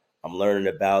NASCAR. I'm learning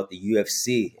about the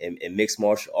UFC and mixed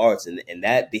martial arts and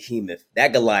that behemoth,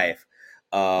 that Goliath.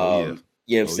 Oh yeah,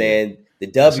 You know what I'm oh yeah. saying? The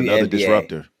That's another WNBA,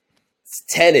 disruptor.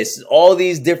 tennis, all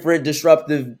these different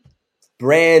disruptive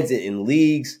brands and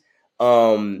leagues,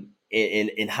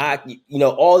 in hockey,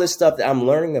 all this stuff that I'm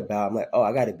learning about. I'm like, oh,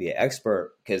 I got to be an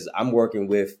expert because I'm working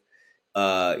with,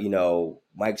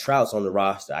 Mike Trout's on the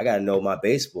roster. I got to know my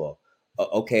baseball.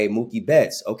 Okay, Mookie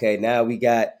Betts. Okay, now we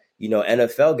got,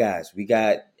 NFL guys. We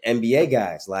got NBA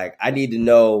guys. Like, I need to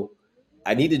know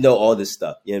all this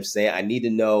stuff. You know what I'm saying? I need to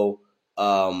know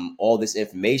all this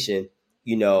information,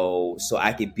 so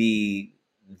I could be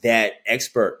that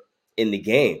expert in the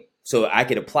game. So I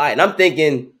could apply it. And I'm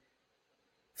thinking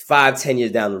 5, 10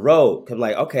 years down the road. Cause I'm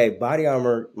like, okay, Body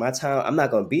Armor, my time, I'm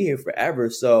not gonna be here forever.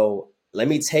 So let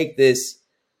me take this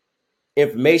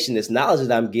information, this knowledge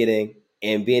that I'm getting,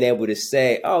 and being able to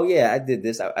say, oh yeah, I did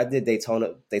this. I did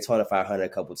Daytona 500 a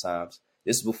couple times.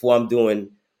 This is before I'm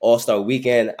doing All-Star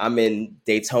Weekend. I'm in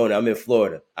Daytona. I'm in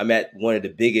Florida. I'm at one of the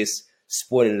biggest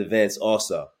sporting events.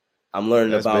 Also, I'm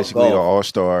learning That's about basically the golf. all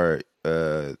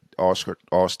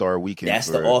star weekend That's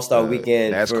the for All-Star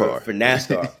Weekend for NASCAR.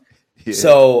 NASCAR. Yeah.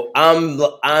 So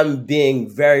I'm being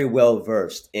very well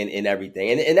versed in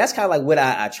everything, and that's kind of like what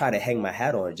I try to hang my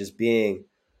hat on, just being,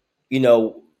 you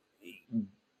know,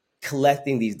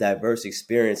 collecting these diverse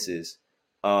experiences,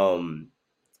 in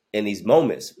these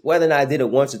moments. Whether or not I did it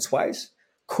once or twice,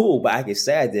 cool, but I could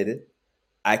say I did it.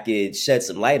 I could shed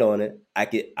some light on it.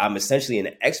 I'm essentially an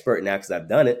expert now because I've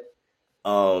done it.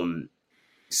 Um,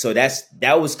 so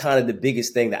that was kind of the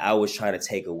biggest thing that I was trying to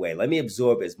take away. Let me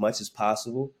absorb as much as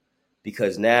possible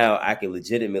because now I can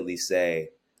legitimately say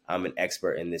I'm an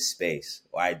expert in this space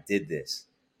or I did this.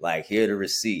 Like, here are the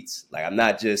receipts. Like, I'm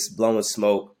not just blowing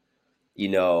smoke,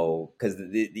 because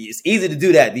it's easy to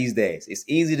do that these days. It's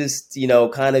easy to,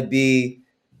 kind of be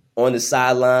on the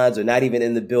sidelines or not even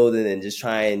in the building and just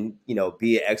try and,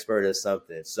 be an expert or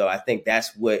something. So I think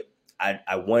that's what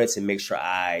I wanted to make sure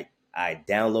I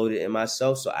downloaded in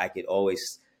myself so I could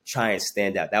always try and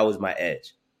stand out. That was my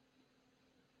edge.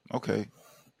 Okay.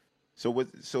 So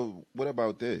what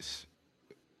about this?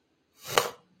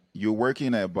 You're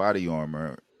working at Body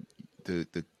Armor.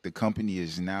 The company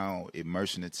is now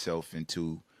immersing itself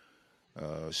into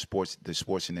the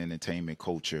sports and entertainment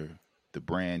culture. The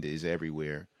brand is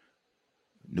everywhere.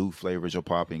 New flavors are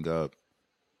popping up,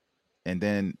 and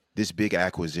then this big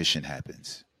acquisition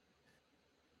happens.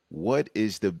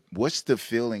 what's the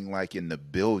feeling like in the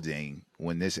building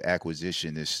when this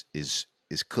acquisition is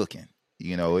cooking?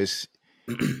 You know, it's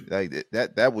like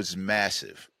that was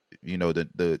massive. You know,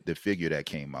 the figure that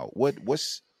came out.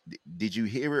 What's did you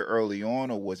hear it early on,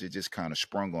 or was it just kind of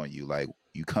sprung on you? Like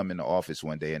you come in the office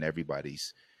one day and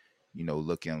everybody's,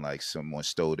 looking like someone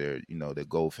stole their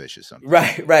goldfish or something.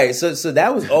 Right, right. So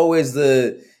that was always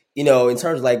in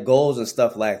terms of like goals and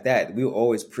stuff like that. We would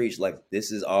always preach like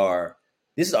this is our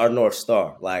North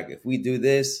Star. Like if we do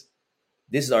this,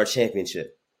 this is our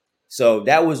championship. So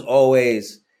that was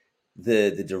always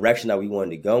the direction that we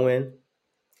wanted to go in.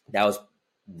 That was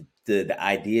the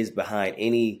ideas behind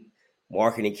any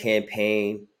marketing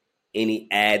campaign, any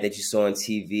ad that you saw on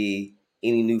TV,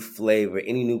 any new flavor,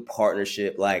 any new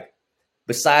partnership. Like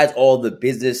besides all the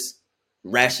business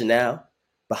rationale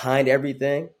behind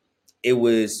everything, it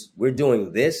was we're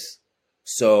doing this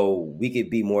so we could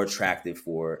be more attractive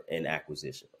for an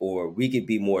acquisition, or we could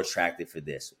be more attractive for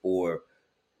this, or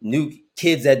new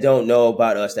kids that don't know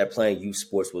about us that playing youth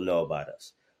sports will know about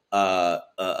us.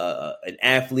 An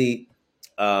athlete,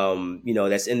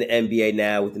 that's in the NBA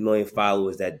now with a million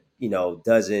followers that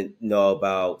doesn't know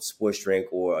about sports drink,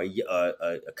 or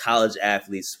a college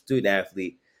athlete, student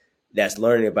athlete that's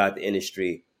learning about the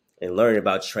industry and learning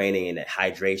about training and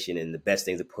hydration and the best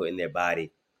things to put in their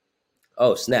body.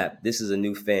 Oh snap! This is a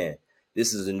new fan.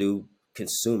 This is a new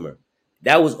consumer.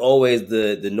 That was always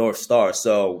the North Star.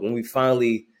 So when we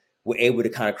finally were able to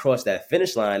kind of cross that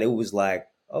finish line, it was like,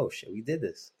 oh shit, we did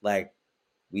this. Like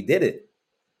we did it.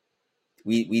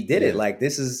 We did it. Yeah. Like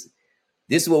this is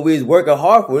what we was working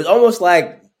hard for. It's almost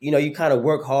like you kind of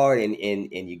work hard and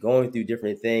you're going through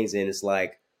different things, and it's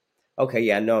like, okay,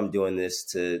 yeah, I know I'm doing this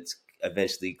to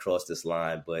eventually cross this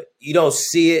line, but you don't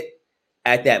see it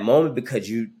at that moment because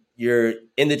you're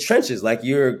in the trenches, like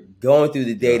you're going through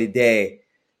the day Yeah. to day.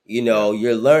 Yeah.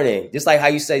 You're learning, just like how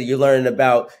you said you're learning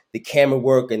about the camera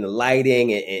work and the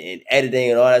lighting and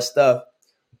editing and all that stuff.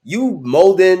 You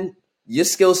molding your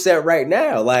skill set right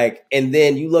now, like, and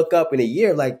then you look up in a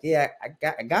year, like, yeah,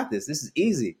 I got this. This is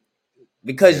easy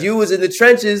because Yeah. you was in the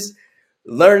trenches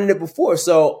learning it before.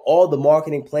 So all the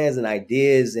marketing plans and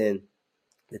ideas and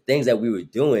the things that we were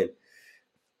doing,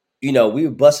 we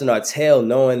were busting our tail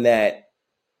knowing that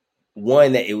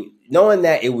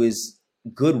it was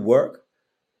good work,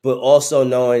 but also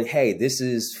knowing, hey, this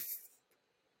is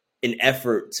an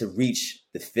effort to reach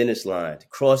the finish line, to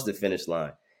cross the finish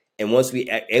line. And once we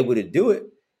able to do it,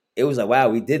 it was like, wow,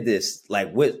 we did this. Like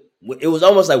it was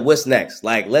almost like, what's next?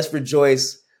 Like, let's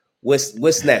rejoice.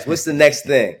 What's next? What's the next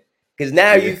thing? Because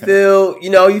now Yeah. you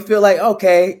feel like,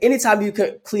 okay, anytime you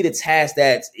complete a task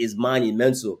that is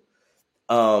monumental,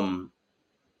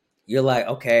 you're like,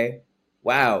 okay,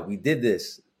 wow, we did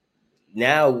this.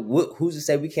 Now, who's to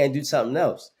say we can't do something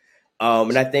else?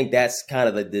 And I think that's kind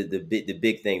of the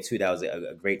big thing too. That was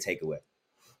a great takeaway.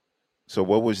 So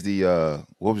what was the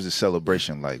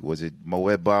celebration like? Was it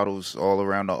Moet bottles all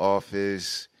around the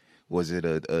office? Was it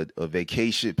a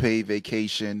vacation, paid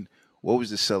vacation? What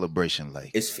was the celebration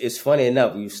like? It's funny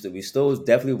enough. We still was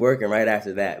definitely working right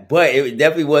after that, but it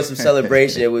definitely was some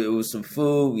celebration. It was some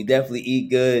food. We definitely eat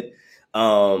good.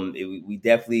 We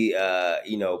definitely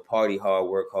party hard,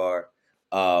 work hard.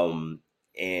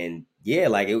 And yeah,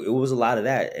 like it was a lot of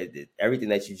that. Everything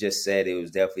that you just said, it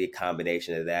was definitely a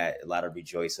combination of that. A lot of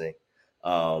rejoicing,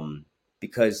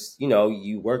 because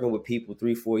you working with people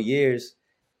 3-4 years.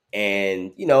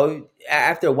 And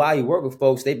after a while, you work with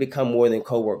folks; they become more than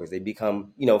coworkers. They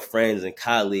become, friends and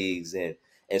colleagues and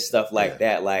stuff like Yeah.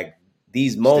 that. Like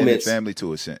these Extended moments, family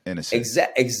to in a sense.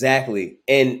 exactly.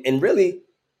 And really,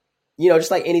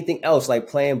 just like anything else, like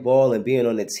playing ball and being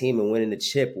on the team and winning the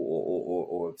chip,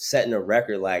 or setting a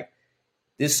record. Like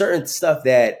there's certain stuff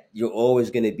that you're always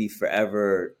going to be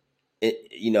forever,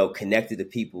 connected to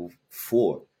people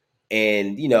for.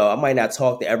 And, I might not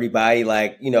talk to everybody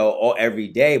like, all every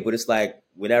day, but it's like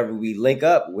whenever we link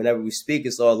up, whenever we speak,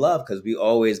 it's all love because we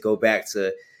always go back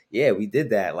to, yeah, we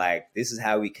did that. Like this is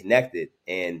how we connected.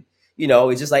 And,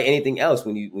 it's just like anything else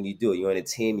when you do it. You're on a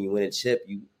team, you win a chip,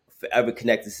 you forever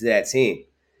connected to that team.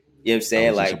 You know what I'm I saying?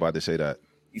 was just Like about to say that.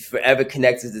 you forever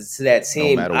connected to that No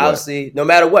team. matter what. Obviously, no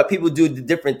matter what, people do the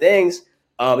different things.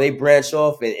 They branch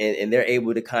off and they're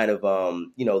able to kind of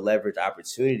leverage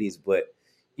opportunities. But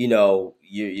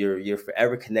you're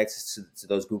forever connected to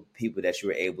those group of people that you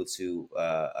were able to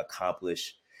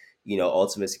accomplish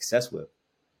ultimate success with.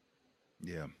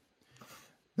 Yeah.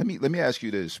 Let me ask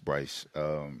you this, Bryce.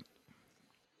 And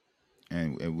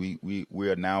we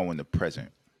are now in the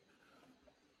present.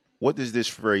 What does this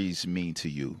phrase mean to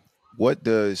you? What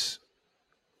does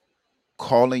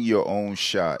calling your own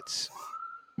shots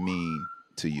mean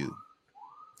to you?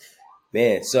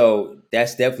 Man, so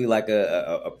that's definitely like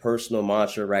a personal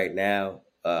mantra right now.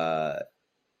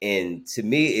 And to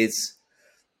me, it's,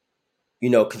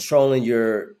 controlling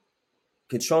your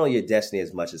destiny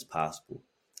as much as possible,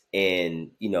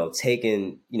 and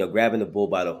grabbing the bull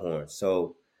by the horn.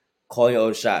 So calling your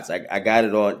own shots. I got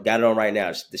it on right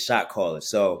now. The shot caller.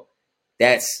 So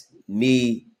that's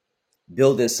me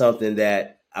building something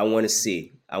that I want to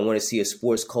see. I want to see a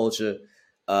sports culture,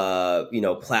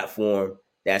 platform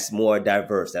that's more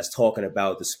diverse. That's talking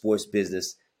about the sports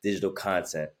business, digital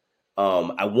content.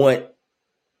 I want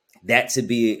that to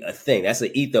be a thing. That's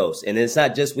an ethos, and it's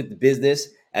not just with the business.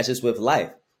 That's just with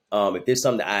life. If there's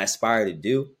something that I aspire to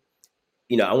do,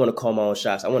 I want to call my own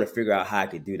shots. I want to figure out how I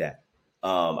could do that.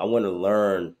 I want to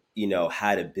learn,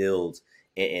 how to build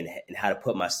and how to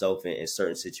put myself in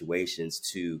certain situations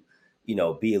to,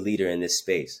 be a leader in this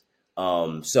space.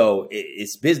 So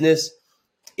it's business,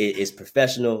 it's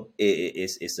professional,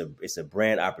 it's a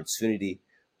brand opportunity.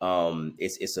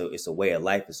 It's a way of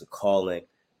life, it's a calling,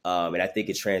 and I think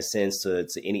it transcends to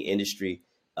any industry,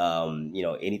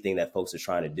 anything that folks are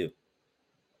trying to do.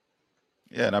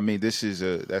 Yeah, and I mean, that's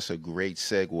a great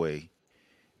segue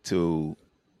to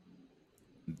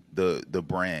the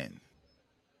brand,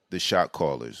 the shot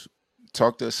callers.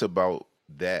 Talk to us about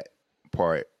that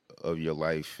part of your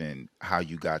life and how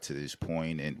you got to this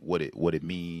point and what it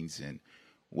means and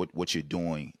what you're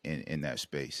doing in that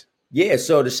space. Yeah,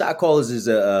 so the Shot Callers is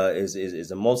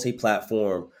a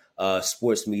multi-platform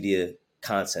sports media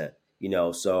content.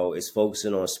 So it's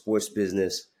focusing on sports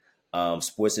business,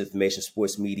 sports information,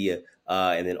 sports media,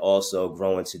 and then also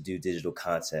growing to do digital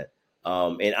content.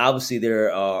 And obviously,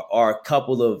 there are a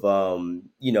couple of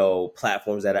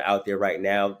platforms that are out there right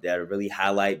now that are really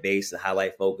highlight based and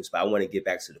highlight focused. But I want to get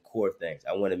back to the core things.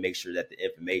 I want to make sure that the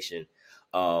information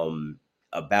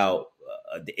about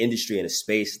the industry and the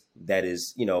space that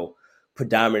is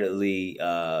predominantly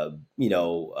ran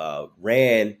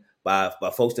by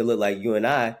folks that look like you and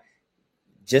I,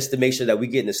 just to make sure that we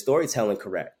getting the storytelling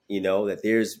correct. That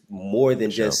there's more For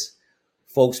than sure. just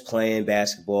folks playing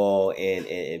basketball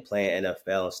and playing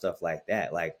NFL and stuff like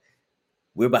that. Like,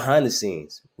 we're behind the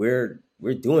scenes. We're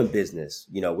doing business.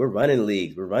 We're running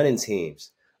leagues. We're running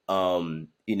teams. A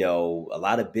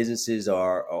lot of businesses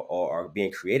are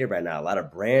being created right now. A lot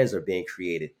of brands are being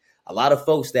created. A lot of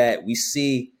folks that we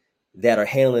see that are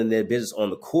handling their business on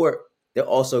the court, they're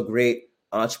also great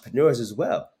entrepreneurs as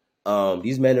well.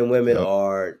 These men and women Yep.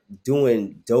 are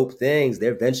doing dope things.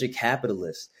 They're venture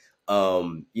capitalists.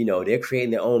 They're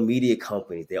creating their own media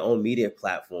companies, their own media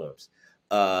platforms.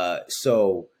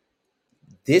 So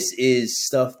this is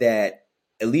stuff that,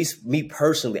 at least me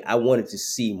personally, I wanted to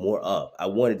see more of. I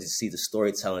wanted to see the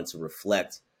storytelling to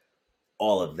reflect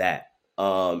all of that.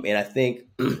 And I think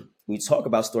when you talk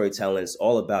about storytelling, it's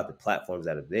all about the platforms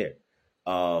that are there.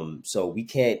 So we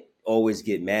can't always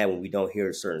get mad when we don't hear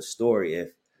a certain story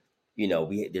if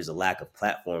there's a lack of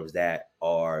platforms that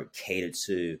are catered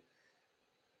to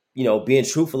being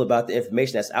truthful about the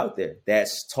information that's out there,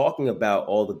 that's talking about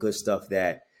all the good stuff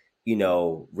that,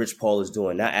 Rich Paul is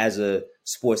doing, not as a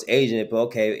sports agent, but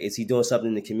okay, is he doing something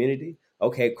in the community?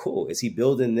 Okay, cool. Is he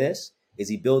building this? Is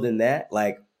he building that?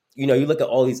 Like, you look at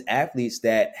all these athletes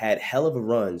that had hell of a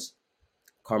runs,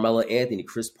 Carmelo Anthony,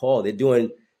 Chris Paul, they're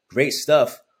doing great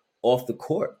stuff off the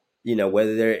court.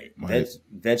 Whether they're Right.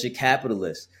 venture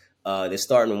capitalists, they're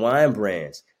starting wine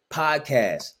brands,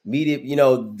 podcasts, media.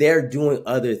 They're doing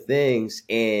other things,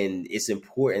 and it's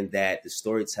important that the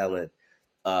storytelling,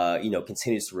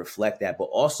 continues to reflect that, but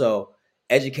also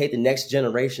educate the next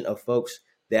generation of folks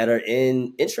that are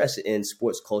interested in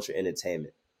sports culture,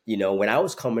 entertainment. When I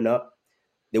was coming up,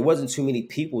 there wasn't too many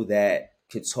people that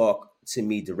could talk to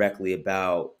me directly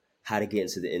about how to get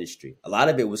into the industry. A lot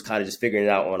of it was kind of just figuring it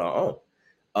out on our own.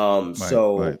 Right. Right.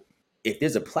 So if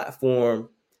there's a platform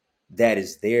that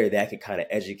is there that can kind of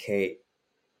educate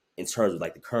in terms of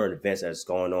like the current events that's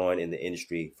going on in the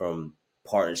industry, from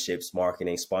partnerships,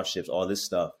 marketing, sponsorships, all this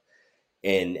stuff,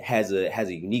 and has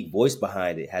a unique voice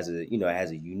behind it, has a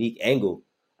unique angle,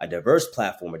 a diverse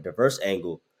platform, a diverse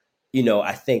angle,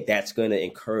 I think that's going to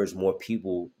encourage more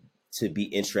people to be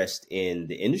interested in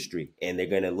the industry, and they're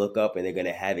going to look up and they're going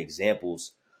to have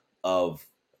examples of,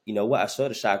 what, I saw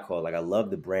the shot call, like I love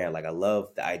the brand, like I love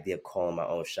the idea of calling my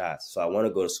own shots. So I want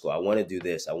to go to school, I want to do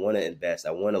this, I want to invest,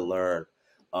 I want to learn,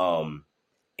 um,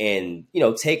 and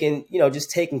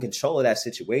just taking control of that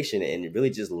situation and really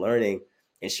just learning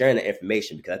and sharing the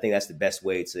information, because I think that's the best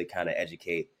way to kind of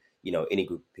educate any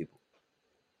group of people.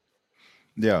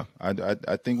 Yeah,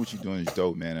 I think what you're doing is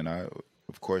dope, man. And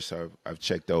of course, I've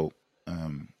checked out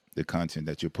the content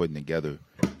that you're putting together,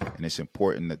 and it's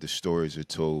important that the stories are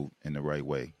told in the right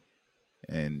way.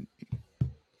 And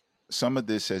some of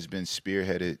this has been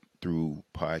spearheaded through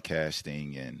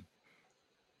podcasting and,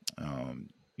 um,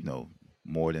 you know,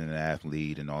 more than an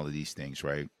athlete and all of these things,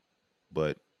 right?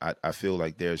 But I feel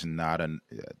like there's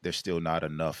still not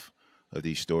enough of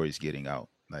these stories getting out.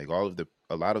 Like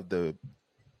a lot of the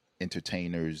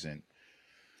entertainers and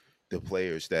the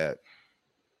players that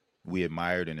we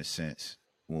admired in a sense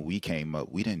when we came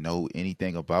up, we didn't know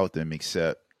anything about them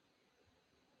except,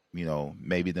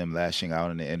 maybe them lashing out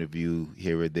in the interview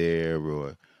here or there,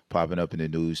 or popping up in the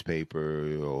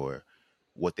newspaper, or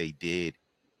what they did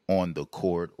on the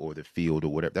court or the field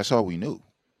or whatever. That's all we knew.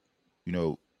 You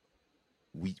know,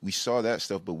 we saw that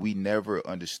stuff, but we never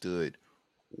understood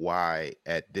why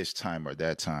at this time or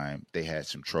that time they had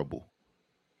some trouble.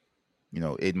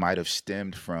 It might have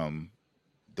stemmed from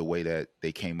the way that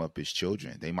they came up as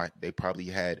children. They probably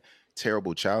had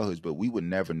terrible childhoods, but we would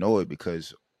never know it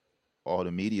because all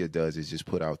the media does is just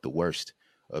put out the worst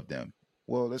of them.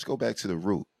 Well, let's go back to the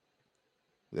root.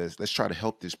 Let's try to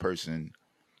help this person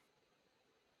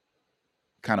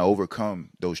kind of overcome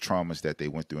those traumas that they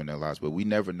went through in their lives. But we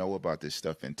never know about this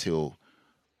stuff until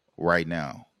right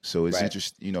now. So it's Right.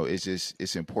 interesting,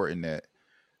 it's important that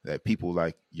people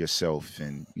like yourself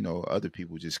and other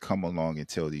people just come along and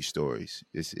tell these stories.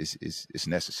 It's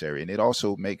necessary, and it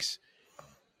also makes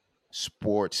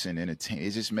sports and entertainment.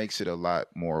 It just makes it a lot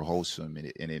more wholesome,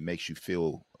 and it makes you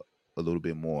feel a little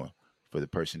bit more for the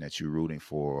person that you're rooting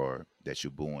for or that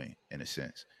you're booing, in a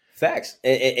sense. Facts.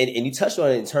 And you touched on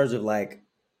it in terms of like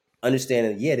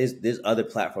understanding, yeah, there's other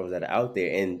platforms that are out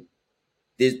there, and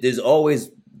there's always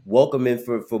welcoming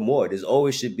for more. There's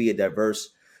always should be a diverse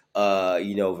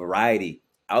variety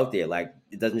out there. Like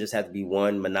it doesn't just have to be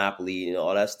one monopoly,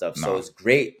 all that stuff. So Nah. it's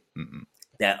great Mm-mm.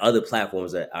 that other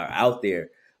platforms are out there.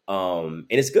 And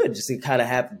it's good just to kind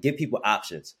of give people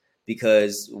options,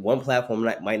 because one platform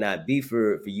might not be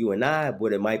for you and I,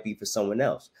 but it might be for someone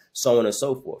else, so on and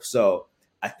so forth. So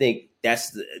I think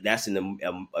that's an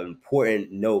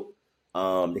important note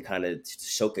to kind of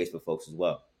showcase for folks as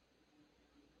well.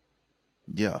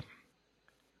 Yeah.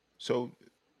 So,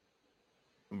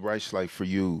 Rice, like for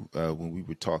you, when we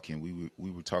were talking,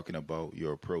 we were talking about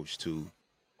your approach to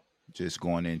just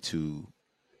going into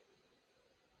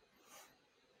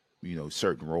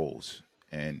certain roles,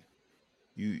 and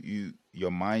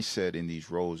your mindset in these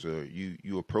roles, are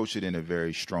you approach it in a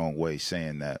very strong way,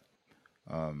 saying that,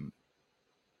 um,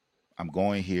 I'm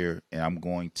going here and I'm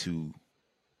going to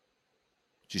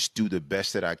just do the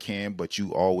best that I can, but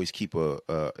you always keep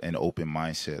an open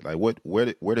mindset. Like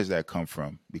where does that come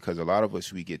from? Because a lot of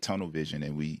us, we get tunnel vision,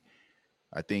 and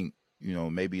I think,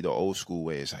 maybe the old school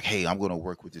way is like, hey, I'm going to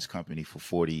work with this company for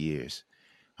 40 years.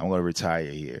 I'm going to retire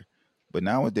here. But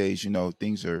nowadays,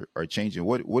 things are changing.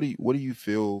 What do you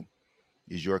feel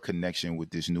is your connection with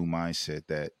this new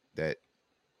mindset that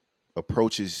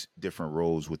approaches different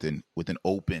roles with an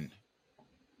open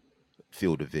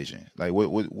field of vision? Like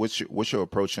what's your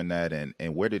approach on that,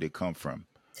 and where did it come from?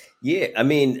 Yeah, I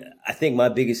mean, I think my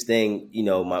biggest thing,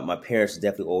 my parents have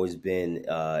definitely always been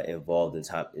involved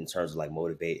in terms of like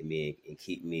motivating me and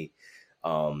keep me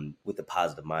with the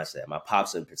positive mindset. My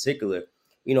pops in particular,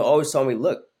 always told me,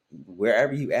 look,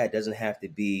 wherever you at doesn't have to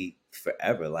be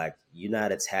forever. Like you're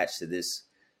not attached to this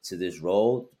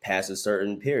role past a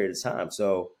certain period of time.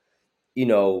 So, you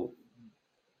know,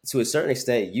 to a certain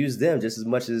extent, use them just as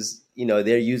much as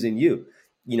they're using you.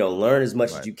 Learn as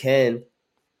much as Right. you can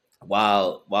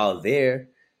while there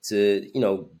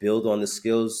to build on the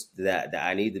skills that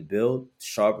I need to build,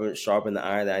 sharpen the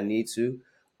iron that I need to,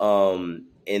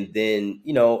 and then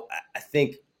I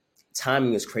think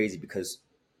timing is crazy because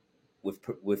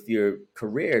with your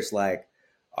career, it's like,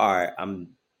 all right, I'm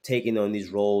taking on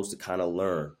these roles to kind of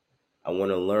learn. I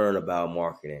want to learn about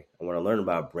marketing. I want to learn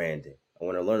about branding. I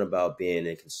want to learn about being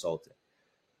a consultant.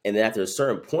 And then after a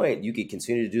certain point, you can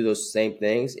continue to do those same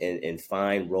things and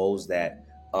find roles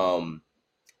um,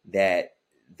 that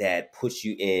that puts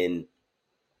you in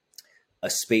a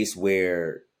space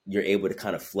where you're able to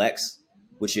kind of flex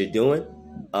what you're doing.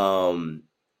 Um,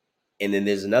 and then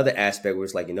there's another aspect where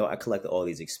it's like, I collected all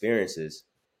these experiences.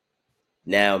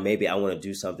 Now maybe I want to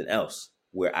do something else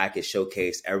where I can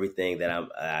showcase everything that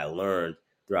I learned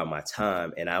throughout my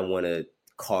time, and I want to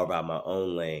carve out my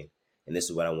own lane. And this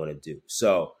is what I want to do.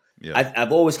 So Yeah.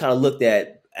 I've always kind of looked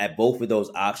at both of those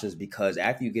options, because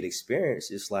after you get experience,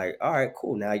 it's like, all right,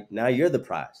 cool. Now you're the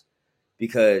prize,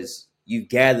 because you've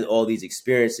gathered all these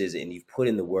experiences and you've put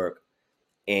in the work,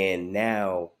 and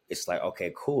now it's like,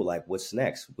 okay, cool. Like, what's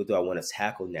next? What do I want to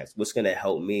tackle next? What's going to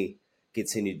help me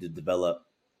continue to develop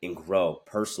and grow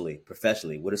personally,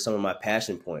 professionally? What are some of my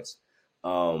passion points?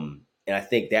 And I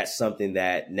think that's something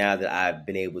that now that I've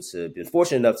been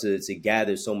fortunate enough to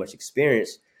gather so much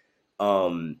experience,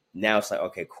 now it's like,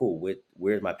 okay, cool.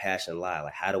 Where's my passion lie?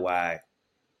 Like, how do I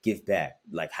give back?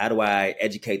 Like, how do I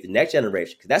educate the next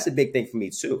generation? Because that's a big thing for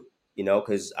me too,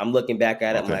 because I'm looking back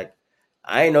at it, I'm Okay. like,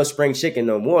 I ain't no spring chicken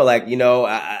no more. Like,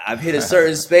 I've hit a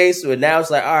certain space where now it's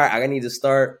like, all right, I need to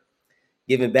start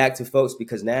giving back to folks,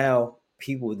 because now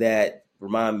people that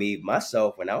remind me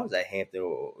myself when I was at Hampton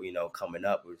or, coming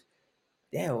up was,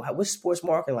 damn, what's sports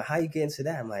marketing? Like, how you get into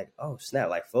that? I'm like, oh, snap.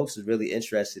 Like, folks is really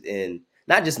interested in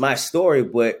not just my story,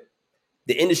 but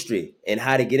the industry and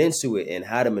how to get into it and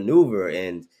how to maneuver.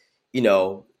 And,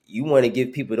 you want to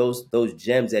give people those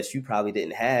gems that you probably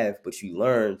didn't have, but you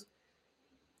learned,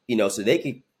 so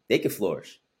they could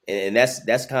flourish. And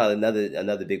that's kind of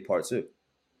another big part too.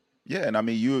 Yeah, and I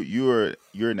mean you're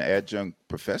an adjunct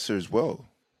professor as well.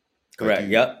 Like Correct.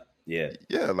 Yep. Yeah.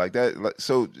 yeah, like that. Like,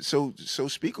 so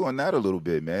speak on that a little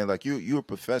bit, man. Like you're a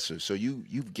professor, so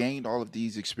you've gained all of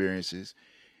these experiences,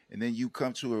 and then you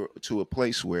come to a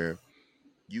place where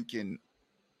you can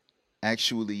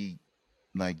actually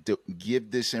like give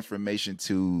this information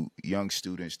to young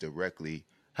students directly.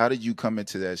 How did you come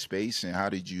into that space, and how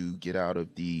did you get out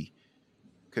of the?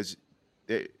 Because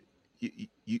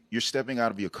you're stepping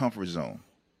out of your comfort zone.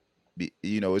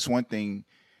 It's one thing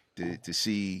to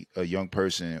see a young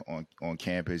person on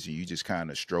campus and you just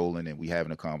kind of strolling and we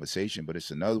having a conversation, but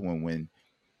it's another one when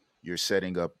you're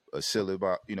setting up a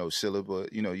syllabus, you're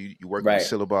working with Right.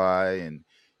 syllabi and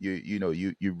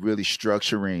you're really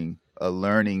structuring a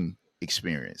learning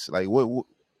experience. Like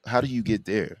how do you get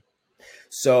there?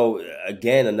 So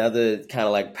again, another kind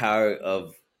of like power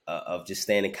of just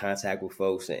staying in contact with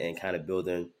folks and kind of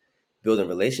building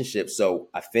relationships. So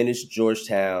I finished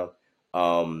Georgetown.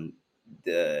 Um,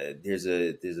 there's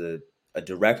a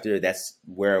director that's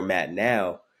where I'm at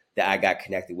now that I got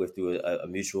connected with through a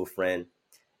mutual friend.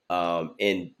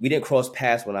 And we didn't cross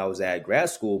paths when I was at grad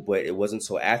school, but it wasn't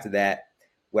until after that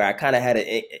where I kind of had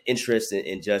an interest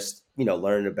in just,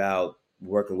 learning about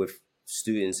working with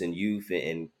students and youth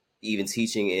and even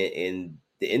teaching in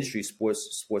the industry,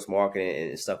 sports marketing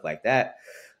and stuff like that.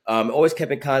 Always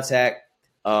kept in contact.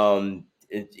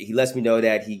 He lets me know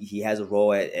that he has a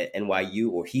role at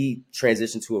NYU, or he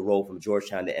transitioned to a role from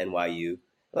Georgetown to NYU.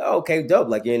 Like, oh, okay, dope.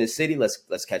 Like, you're in the city.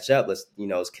 Let's catch up. Let's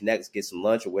connect. Let's get some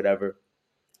lunch or whatever.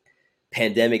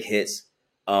 Pandemic hits.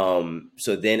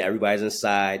 So then everybody's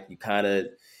inside. You kind of,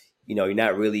 you're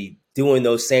not really doing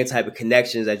those same type of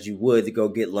connections as you would to go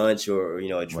get lunch or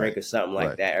a drink Right, or something like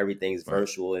right, that. Everything's right.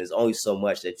 virtual, and there's only so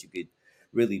much that you could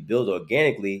really build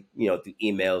organically, through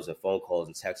emails and phone calls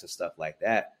and texts and stuff like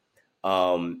that.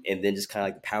 And then just kind of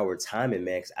like the power of timing,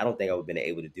 man, because I don't think I would have been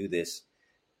able to do this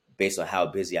based on how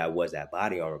busy I was at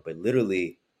Body Armor. But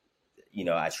literally,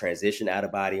 I transitioned out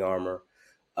of Body Armor.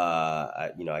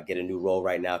 I get a new role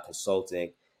right now,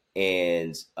 consulting,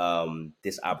 and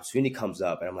this opportunity comes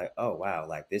up, and I'm like, oh wow,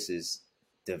 like this is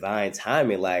divine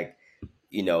timing. Like,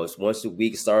 it's once a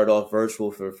week. Started off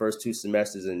virtual for the first 2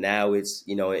 semesters, and now it's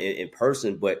in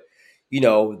person. But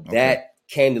Okay. that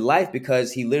came to life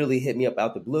because he literally hit me up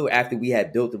out the blue after we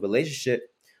had built the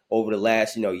relationship over the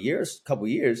last couple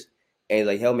years, and he's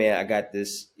like, hell man, I got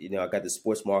this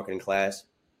sports marketing class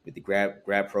with the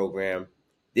grad program.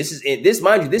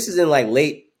 Mind you, this is in like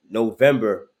late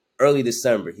November, early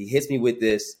December. He hits me with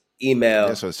this Yeah,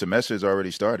 email. so the semester's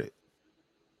already started.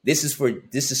 This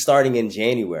is starting in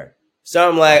January. So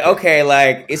I'm like, Okay. okay,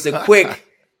 like it's a quick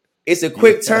Yeah.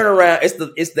 turnaround.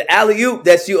 It's the alley oop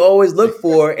that you always look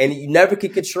for, and you never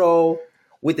can control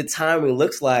what the timing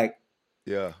looks like.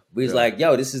 Yeah. But he's Yeah. like,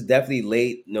 yo, this is definitely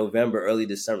late November, early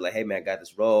December. Like, hey man, I got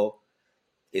this role.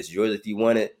 It's yours if you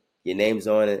want it. Your name's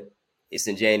on it. It's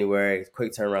in January.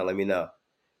 Quick turnaround. Let me know.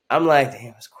 I'm like,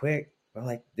 damn, it's quick. I'm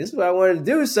like, this is what I wanted to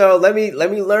do. So let me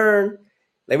learn.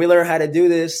 Let me learn how to do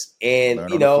this, and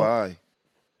Learn on the fly.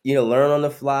 learn on the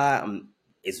fly.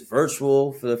 It's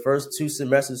virtual for the first 2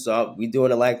 semesters, so we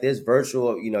doing it like this,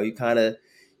 virtual. You kind of,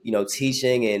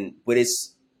 teaching, but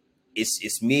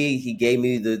it's me. He gave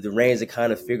me the reins to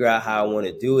kind of figure out how I want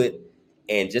to do it,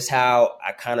 and just how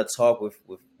I kind of talk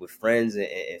with friends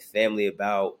and family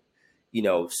about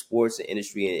sports and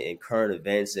industry and current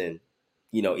events, and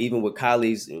even with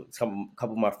colleagues, and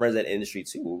couple of my friends in the industry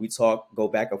too, where we go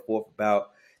back and forth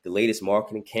about the latest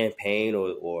marketing campaign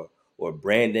or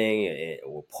branding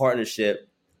or partnership.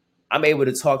 I'm able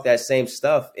to talk that same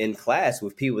stuff in class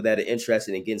with people that are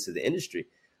interested in getting to the industry,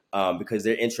 because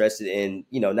they're interested in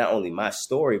not only my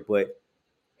story, but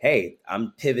hey,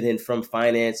 I'm pivoting from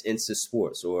finance into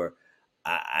sports, or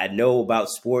I know about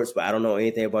sports, but I don't know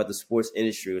anything about the sports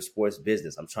industry or sports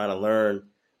business. I'm trying to learn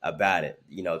about it.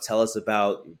 Tell us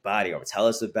about your body, or tell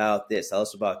us about this, tell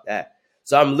us about that.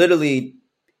 So I'm literally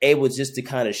able just to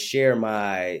kind of share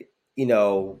my,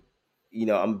 I'm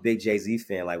a big Jay-Z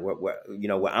fan, like where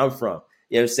I'm from.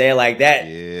 You know what I'm saying? Like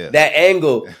Yeah. that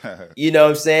angle, you know what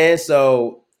I'm saying?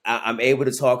 So I'm able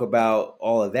to talk about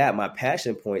all of that, my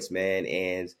passion points, man.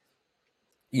 And,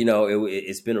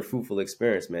 it's been a fruitful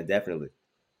experience, man, definitely.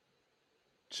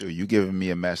 So you giving me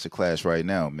a master class right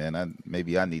now, man.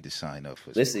 Maybe I need to sign up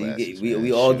for some Listen, classes, we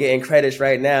man. all Shoot. getting credits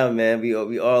right now, man. We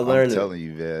all I'm learning. telling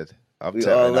you, man. We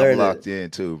all And I'm learning. locked in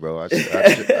too, bro. I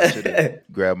should have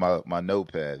grabbed my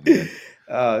notepad, man.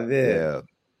 Oh man. Yeah.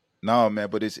 No, man,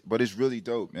 but it's really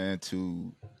dope, man,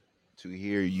 to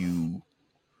hear you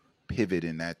pivot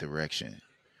in that direction.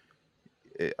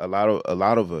 A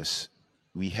lot of us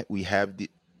we have the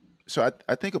so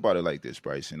I think about it like this,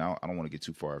 Bryce, and I don't want to get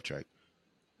too far off track,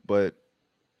 but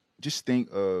just think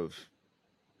of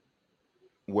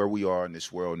where we are in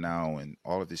this world now, and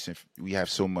all of this. We have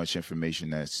so much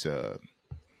information that's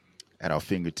at our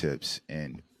fingertips,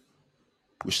 and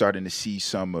we're starting to see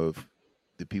some of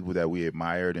the people that we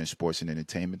admired in sports and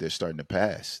entertainment. They're starting to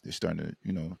pass. They're starting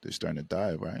to, they're starting to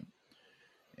die, right?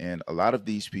 And a lot of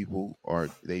these people are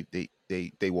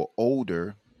they were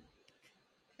older,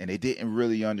 and they didn't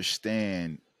really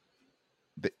understand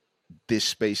the, this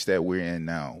space that we're in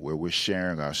now, where we're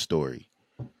sharing our story.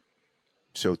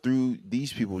 So through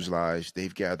these people's lives,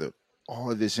 they've gathered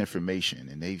all of this information,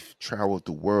 and they've traveled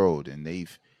the world, and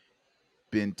they've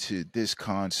been to this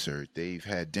concert, they've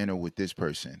had dinner with this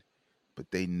person,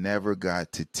 but they never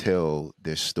got to tell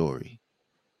their story.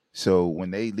 So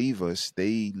when they leave us,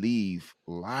 they leave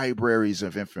libraries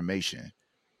of information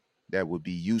that would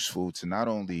be useful to not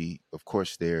only, of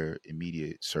course, their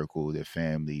immediate circle, their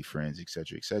family, friends, et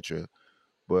cetera,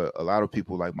 but a lot of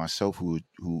people like myself who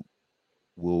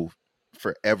will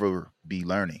forever be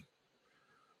learning.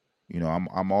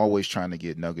 I'm always trying to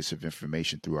get nuggets of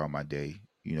information throughout my day.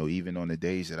 Even on the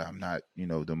days that I'm not,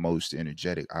 the most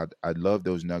energetic, I love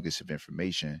those nuggets of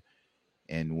information.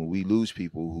 And when we lose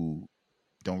people who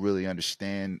don't really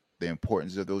understand the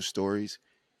importance of those stories,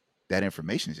 that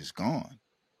information is just gone.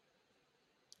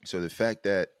 So the fact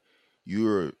that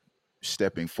you're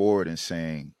stepping forward and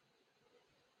saying,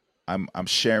 I'm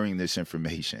sharing this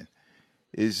information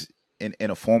is in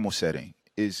a formal setting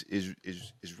is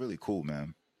really cool,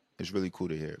 man. It's really cool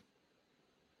to hear.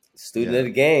 Student of Yeah. the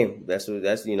game. That's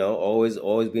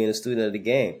always being a student of the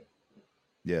game.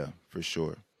 Yeah, for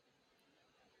sure.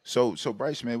 So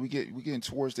Bryce, man, we getting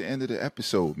towards the end of the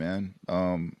episode, man.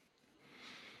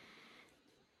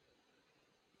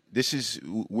 This is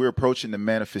we're approaching the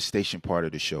manifestation part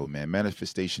of the show, man.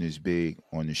 Manifestation is big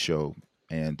on the show,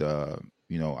 and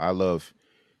I love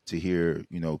to hear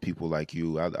people like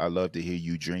you. I love to hear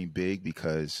you dream big,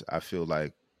 because I feel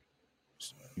like,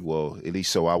 well, at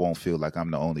least so I won't feel like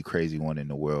I'm the only crazy one in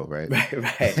the world, right? Right,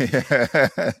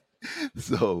 right.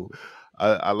 So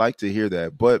I like to hear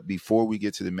that. But before we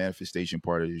get to the manifestation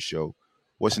part of the show,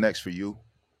 what's next for you?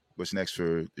 What's next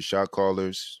for the shot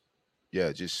callers?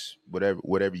 Yeah, just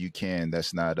whatever you can.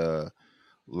 That's not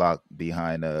locked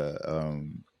behind a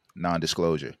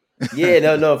non-disclosure. Yeah,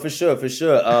 no, for sure, for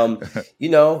sure.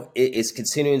 It's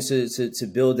continuing to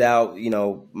build out,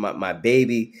 my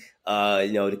baby,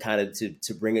 to kind of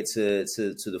to bring it to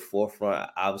the forefront.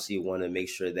 I obviously want to make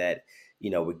sure that,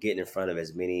 we're getting in front of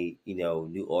as many,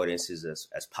 new audiences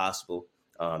as possible.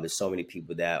 There's so many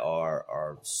people that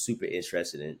are super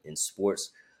interested in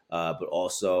sports, but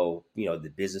also,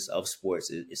 the business of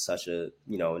sports is such a,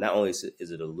 not only is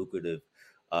it a lucrative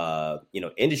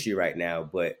industry right now,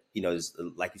 but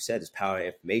like you said, there's power in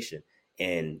information,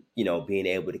 and being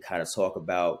able to kind of talk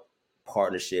about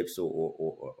partnerships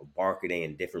or marketing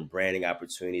and different branding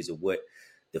opportunities of what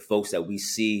the folks that we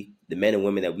see, the men and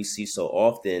women that we see so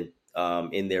often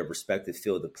in their respective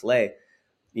field of play,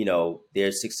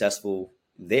 they're successful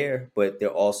there, but they're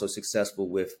also successful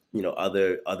with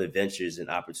other ventures and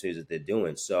opportunities that they're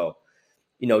doing. So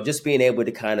just being able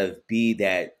to kind of be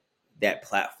that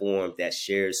platform that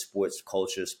shares sports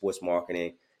culture, sports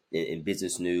marketing, and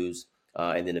business news,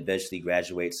 and then eventually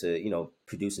graduate to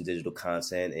producing digital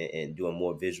content and doing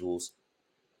more visuals.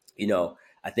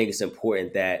 I think it's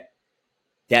important that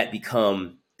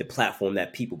become the platform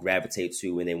that people gravitate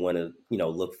to when they want to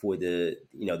look for their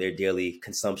daily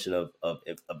consumption of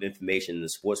information in the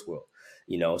sports world.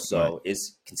 Right. So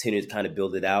it's continuing to kind of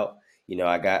build it out.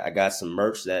 I got some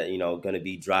merch that going to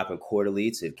be dropping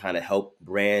quarterly to kind of help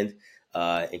brand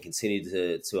and continue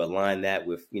to align that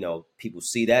with, people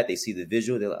see that, they see the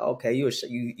visual, they're like, okay,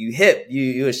 you hip,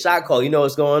 you a shot call, you know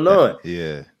what's going on.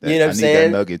 Yeah, You know what I I'm need that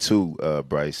saying? nugget too,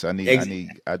 Bryce.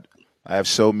 I have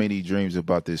so many dreams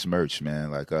about this merch,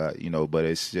 man. Like, but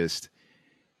it's just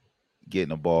getting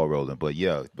the ball rolling. But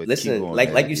yeah, but keep Listen, going,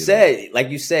 like man. you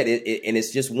said, and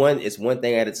it's just it's one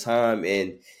thing at a time.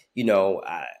 And you know,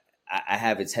 I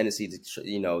have a tendency to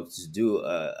to do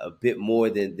a bit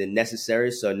more than necessary.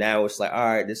 So now it's like, all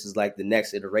right, this is like the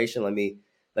next iteration. Let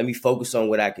me focus on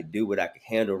what I could do, what I could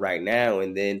handle right now,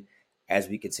 and then as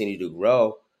we continue to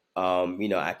grow,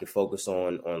 I can focus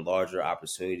on larger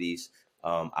opportunities.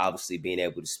 Obviously, being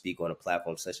able to speak on a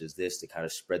platform such as this to kind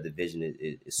of spread the vision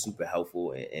is super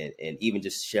helpful, and even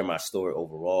just share my story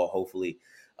overall. Hopefully,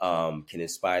 can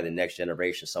inspire the next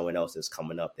generation, someone else that's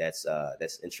coming up that's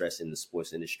interested in the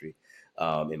sports industry,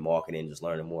 in marketing, just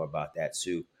learning more about that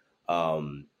too.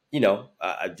 I'm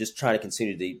just trying to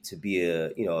continue to be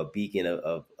a beacon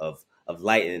of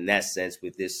light in that sense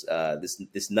with this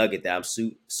nugget that I'm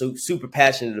super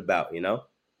passionate about.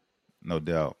 No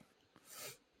doubt.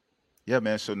 Yeah,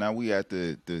 man. So now we at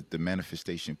the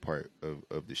manifestation part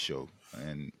of the show,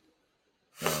 and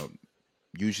um,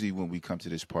 usually when we come to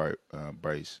this part,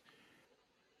 Bryce,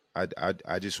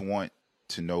 I just want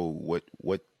to know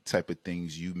what type of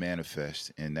things you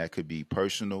manifest, and that could be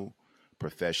personal,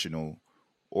 professional,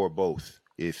 or both,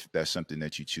 if that's something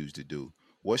that you choose to do.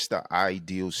 What's the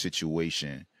ideal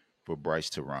situation for Bryce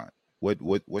Tarrant?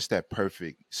 What's that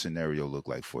perfect scenario look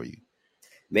like for you?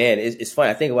 Man, it's funny.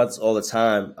 I think about this all the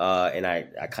time, and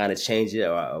I kind of change it,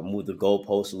 or I move the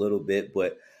goalpost a little bit.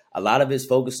 But a lot of it's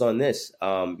focused on this.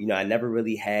 I never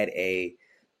really had an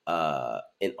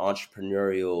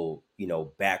entrepreneurial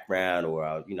background, or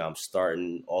I'm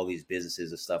starting all these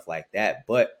businesses and stuff like that.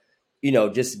 But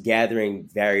just gathering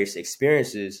various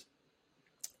experiences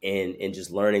and just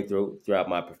learning throughout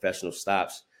my professional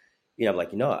stops. I'm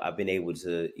like, I've been able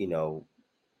to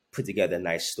put together a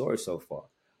nice story so far.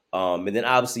 And then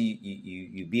obviously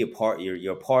you be a part.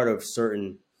 You're a part of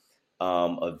certain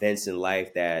events in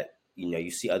life that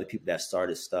you see other people that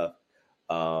started stuff,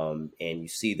 and you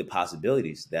see the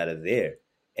possibilities that are there.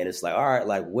 And it's like, all right,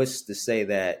 like what's to say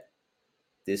that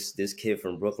this kid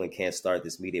from Brooklyn can't start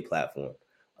this media platform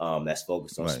that's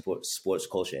focused on Right. sports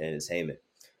culture and entertainment.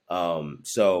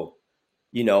 So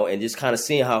and just kind of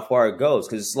seeing how far it goes,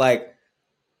 because it's like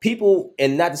people,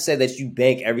 and not to say that you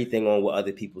bank everything on what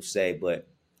other people say, but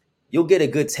you'll get a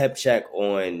good temp check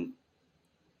on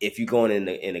if you're going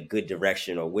in a good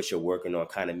direction, or what you're working on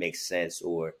kind of makes sense,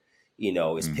 or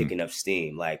it's Mm-hmm. picking up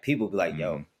steam. Like people be like, Mm-hmm.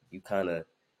 yo, you kind of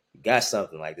got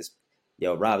something like this.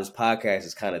 Yo, Rob's podcast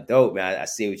is kind of dope, man. I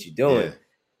see what you're doing. Yeah. Yeah.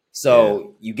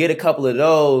 So you get a couple of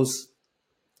those,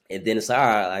 and then it's like, all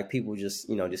right, like people just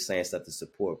saying stuff to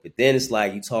support. But then it's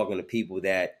like you talking to people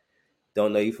that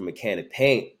don't know you from a can of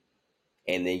paint,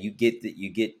 and then you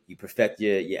perfect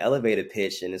your elevator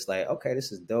pitch, and it's like, okay,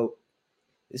 this is dope.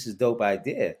 This is dope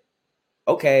idea.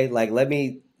 Okay, like let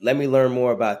me learn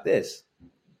more about this.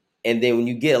 And then when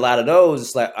you get a lot of those,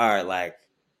 it's like, all right, like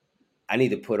I need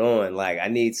to put on, like I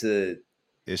need to.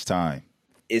 It's time.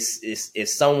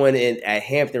 It's someone at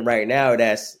Hampton right now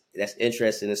that's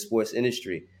interested in the sports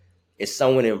industry. It's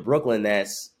someone in Brooklyn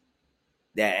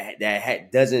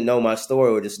doesn't know my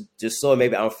story, or just saw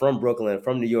maybe I'm from Brooklyn,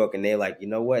 from New York, and they're like, you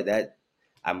know what, that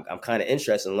I'm kind of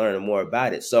interested in learning more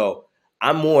about it. So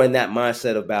I'm more in that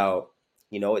mindset about,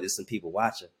 there's some people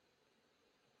watching.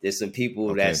 There's some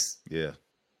people Okay. Yeah.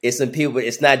 it's some people.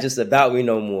 It's not just about me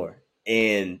no more,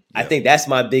 and I Yep. think that's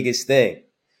my biggest thing.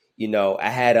 I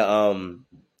had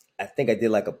I think I did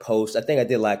like a post. I think I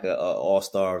did like a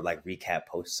all-star like recap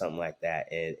post, something like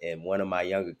that. And one of my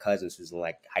younger cousins who's in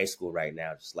like high school right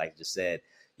now, just said,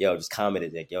 yo, just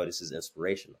commented like, yo, this is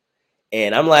inspirational.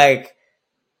 And I'm like,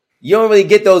 you don't really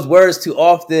get those words too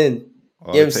often. You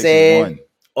All know what it I'm takes is saying? one.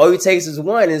 All it takes is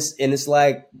one, and it's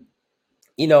like,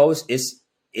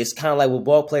 it's kind of like what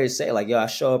ball players say, like, yo, I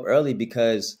show up early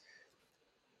because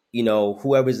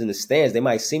whoever's in the stands, they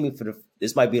might see me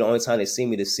this might be the only time they see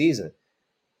me this season,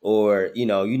 or you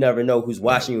never know who's Right.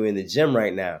 watching you in the gym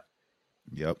right now,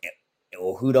 Yep.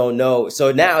 or who don't know.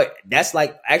 So now that's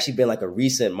like actually been like a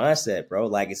recent mindset, bro.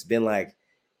 Like it's been like,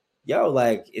 yo,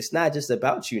 like it's not just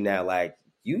about you now. Like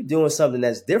you doing something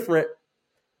that's different,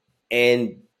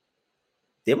 and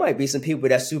there might be some people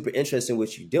that's super interested in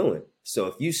what you're doing. So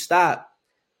if you stop,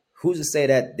 who's to say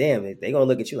that? Damn, they gonna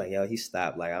look at you like, yo, he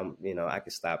stopped. Like I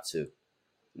can stop too.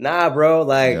 Nah, bro.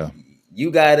 Like Yeah. you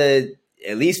gotta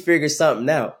at least figure something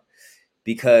out,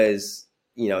 because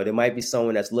there might be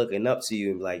someone that's looking up to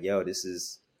you and be like, yo, this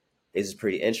is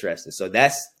pretty interesting. So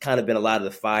that's kind of been a lot of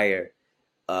the fire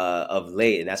of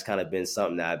late, and that's kind of been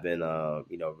something that I've been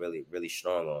really really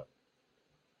strong on.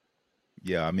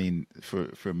 Yeah, I mean,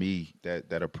 for me,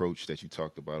 that approach that you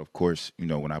talked about, of course,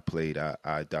 when I played, I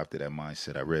adopted that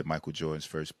mindset. I read Michael Jordan's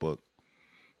first book,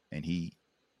 and he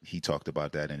talked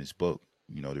about that in his book.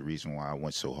 The reason why I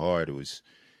went so hard was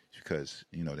because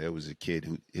there was a kid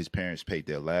who his parents paid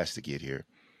their last to get here,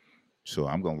 so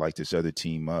I'm gonna light this other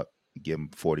team up, give them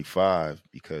 45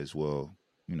 because, well,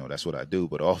 that's what I do.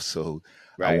 But also,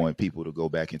 I Right. want people to go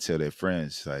back and tell their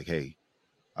friends like, hey,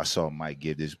 I saw Mike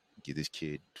give this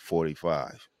kid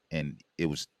 45, and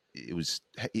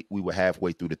we were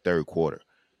halfway through the third quarter.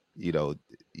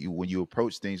 When you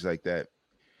approach things like that,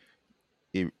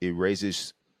 it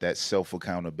raises that self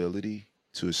accountability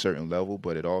to a certain level,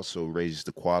 but it also raises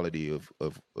the quality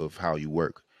of how you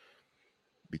work,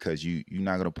 because you're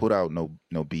not gonna put out no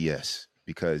BS,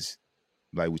 because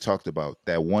like we talked about,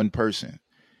 that one person,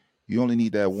 you only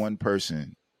need that one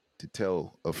person to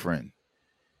tell a friend,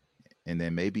 and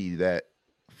then maybe that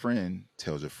friend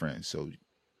tells a friend. So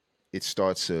it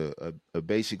starts a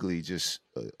basically just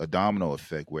a domino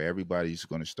effect where everybody's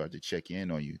going to start to check in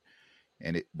on you.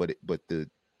 And but the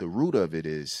root of it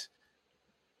is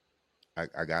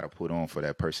I got to put on for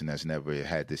that person that's never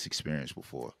had this experience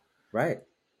before. Right.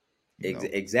 You know,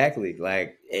 Exactly.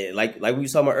 Like we were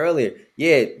talking about earlier.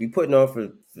 Yeah, we putting on for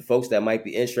folks that might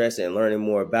be interested in learning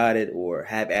more about it or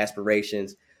have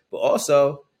aspirations, but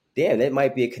also, damn, there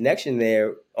might be a connection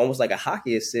there, almost like a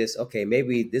hockey assist. Okay,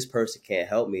 maybe this person can't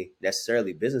help me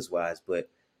necessarily business wise, but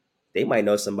they might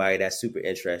know somebody that's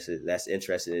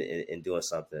interested in doing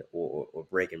something or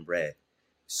breaking bread.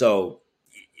 So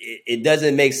it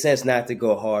doesn't make sense not to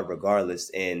go hard regardless,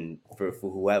 and for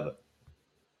whoever.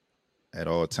 at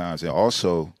all times, and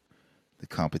also the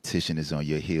competition is on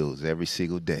your heels every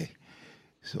single day.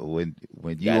 So when You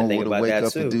you got to don't think want to about wake that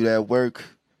up and too. do that work,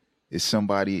 it's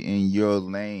somebody in your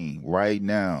lane right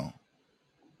now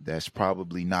that's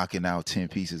probably knocking out 10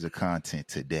 pieces of content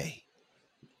today,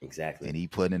 Exactly. and he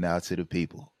putting it out to the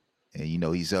people. And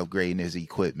he's upgrading his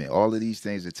equipment. All of these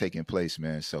things are taking place,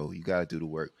 man. So you got to do the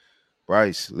work.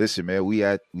 Bryce, listen, man, we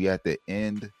at the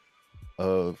end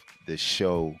of the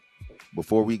show.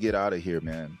 Before we get out of here,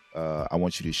 man, I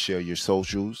want you to share your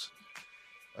socials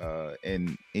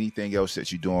and anything else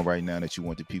that you're doing right now that you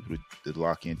want the people to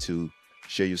lock into.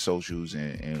 Share your socials,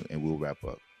 and we'll wrap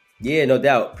up. Yeah, no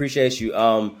doubt. Appreciate you.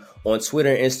 On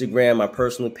Twitter and Instagram, my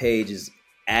personal page is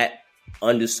at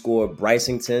 _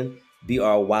 Brycington,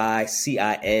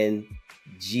 BRYCINGN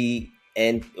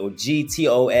or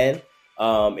GTON.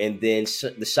 And then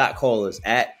the shot callers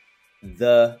at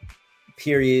the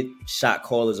period shot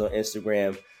callers on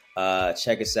Instagram.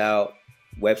 Check us out.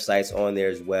 Websites on there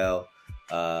as well.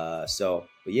 But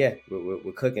yeah,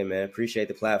 we're cooking, man. Appreciate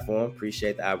the platform.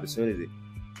 Appreciate the opportunity.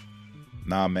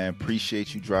 Nah, man,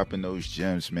 appreciate you dropping those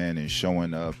gems, man, and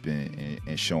showing up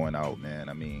and showing out, man.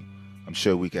 I mean, I'm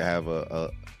sure we could have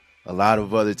a lot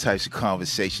of other types of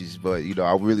conversations, but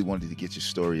I really wanted to get your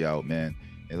story out, man.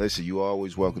 And listen, you're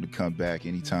always welcome to come back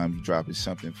anytime you dropping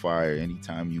something fire.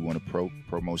 Anytime you want to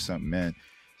promote something, man,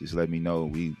 just let me know.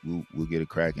 We'll get it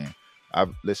cracking.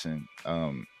 I've been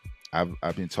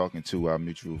talking to our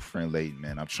mutual friend Layton,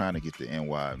 man. I'm trying to get to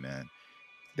NY, man.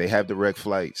 They have direct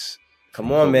flights Come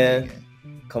from on, man. Copenhagen.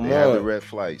 Come They have on. direct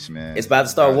flights, man. It's about to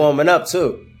start warming up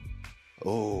too.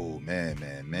 Oh man.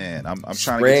 I'm trying to get to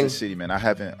Spring. the city, man. I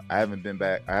haven't been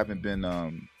back. I haven't been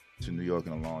to New York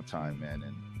in a long time, man.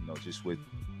 And just with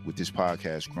this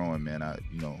podcast growing, man,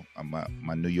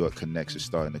 my New York connects are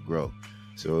starting to grow.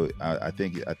 So I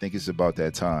think it's about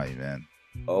that time, man.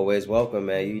 Always welcome,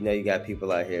 man. You got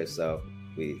people out here, so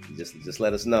we just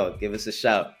let us know. Give us a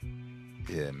shout.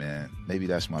 Yeah, man. Maybe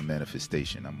that's my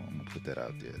manifestation. I'm gonna put that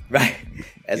out there. Right.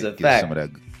 As a Get fact. some of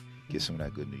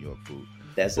that good New York food.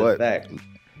 That's But, a fact.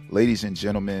 ladies and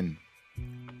gentlemen,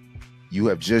 you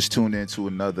have just tuned into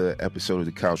another episode of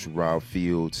The Couch with Rob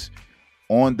Fields.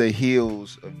 On the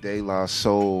heels of De La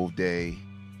Soul Day.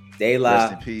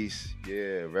 Rest in peace.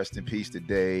 Yeah, rest in peace to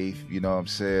Dave. You know what I'm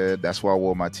saying? That's why I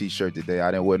wore my t-shirt today. I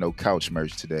didn't wear no couch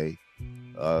merch today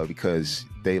because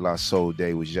De La Soul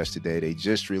Day was yesterday. They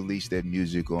just released their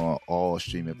music on all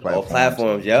streaming platforms. All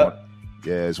platforms, yep.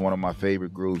 Yeah, it's one of my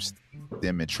favorite groups,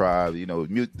 them and Tribe.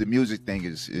 The music thing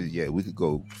is yeah, we could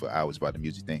go for hours about the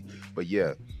music thing. But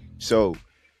yeah, so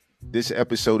this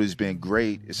episode has been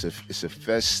great. It's a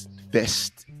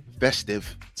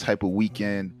festive type of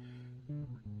weekend.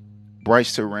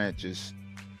 Bryce Tarrant just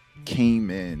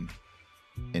came in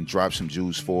and dropped some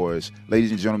jewels for us. Ladies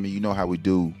and gentlemen, you know how we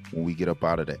do when we get up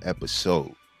out of the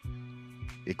episode.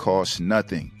 It costs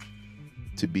nothing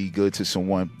to be good to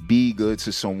someone. Be good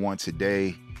to someone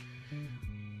today.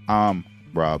 I'm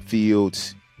Rob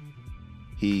Fields.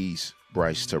 He's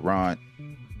Bryce Tarrant.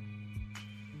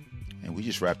 And we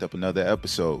just wrapped up another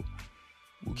episode.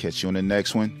 We'll catch you on the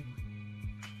next one.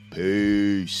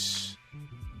 Peace.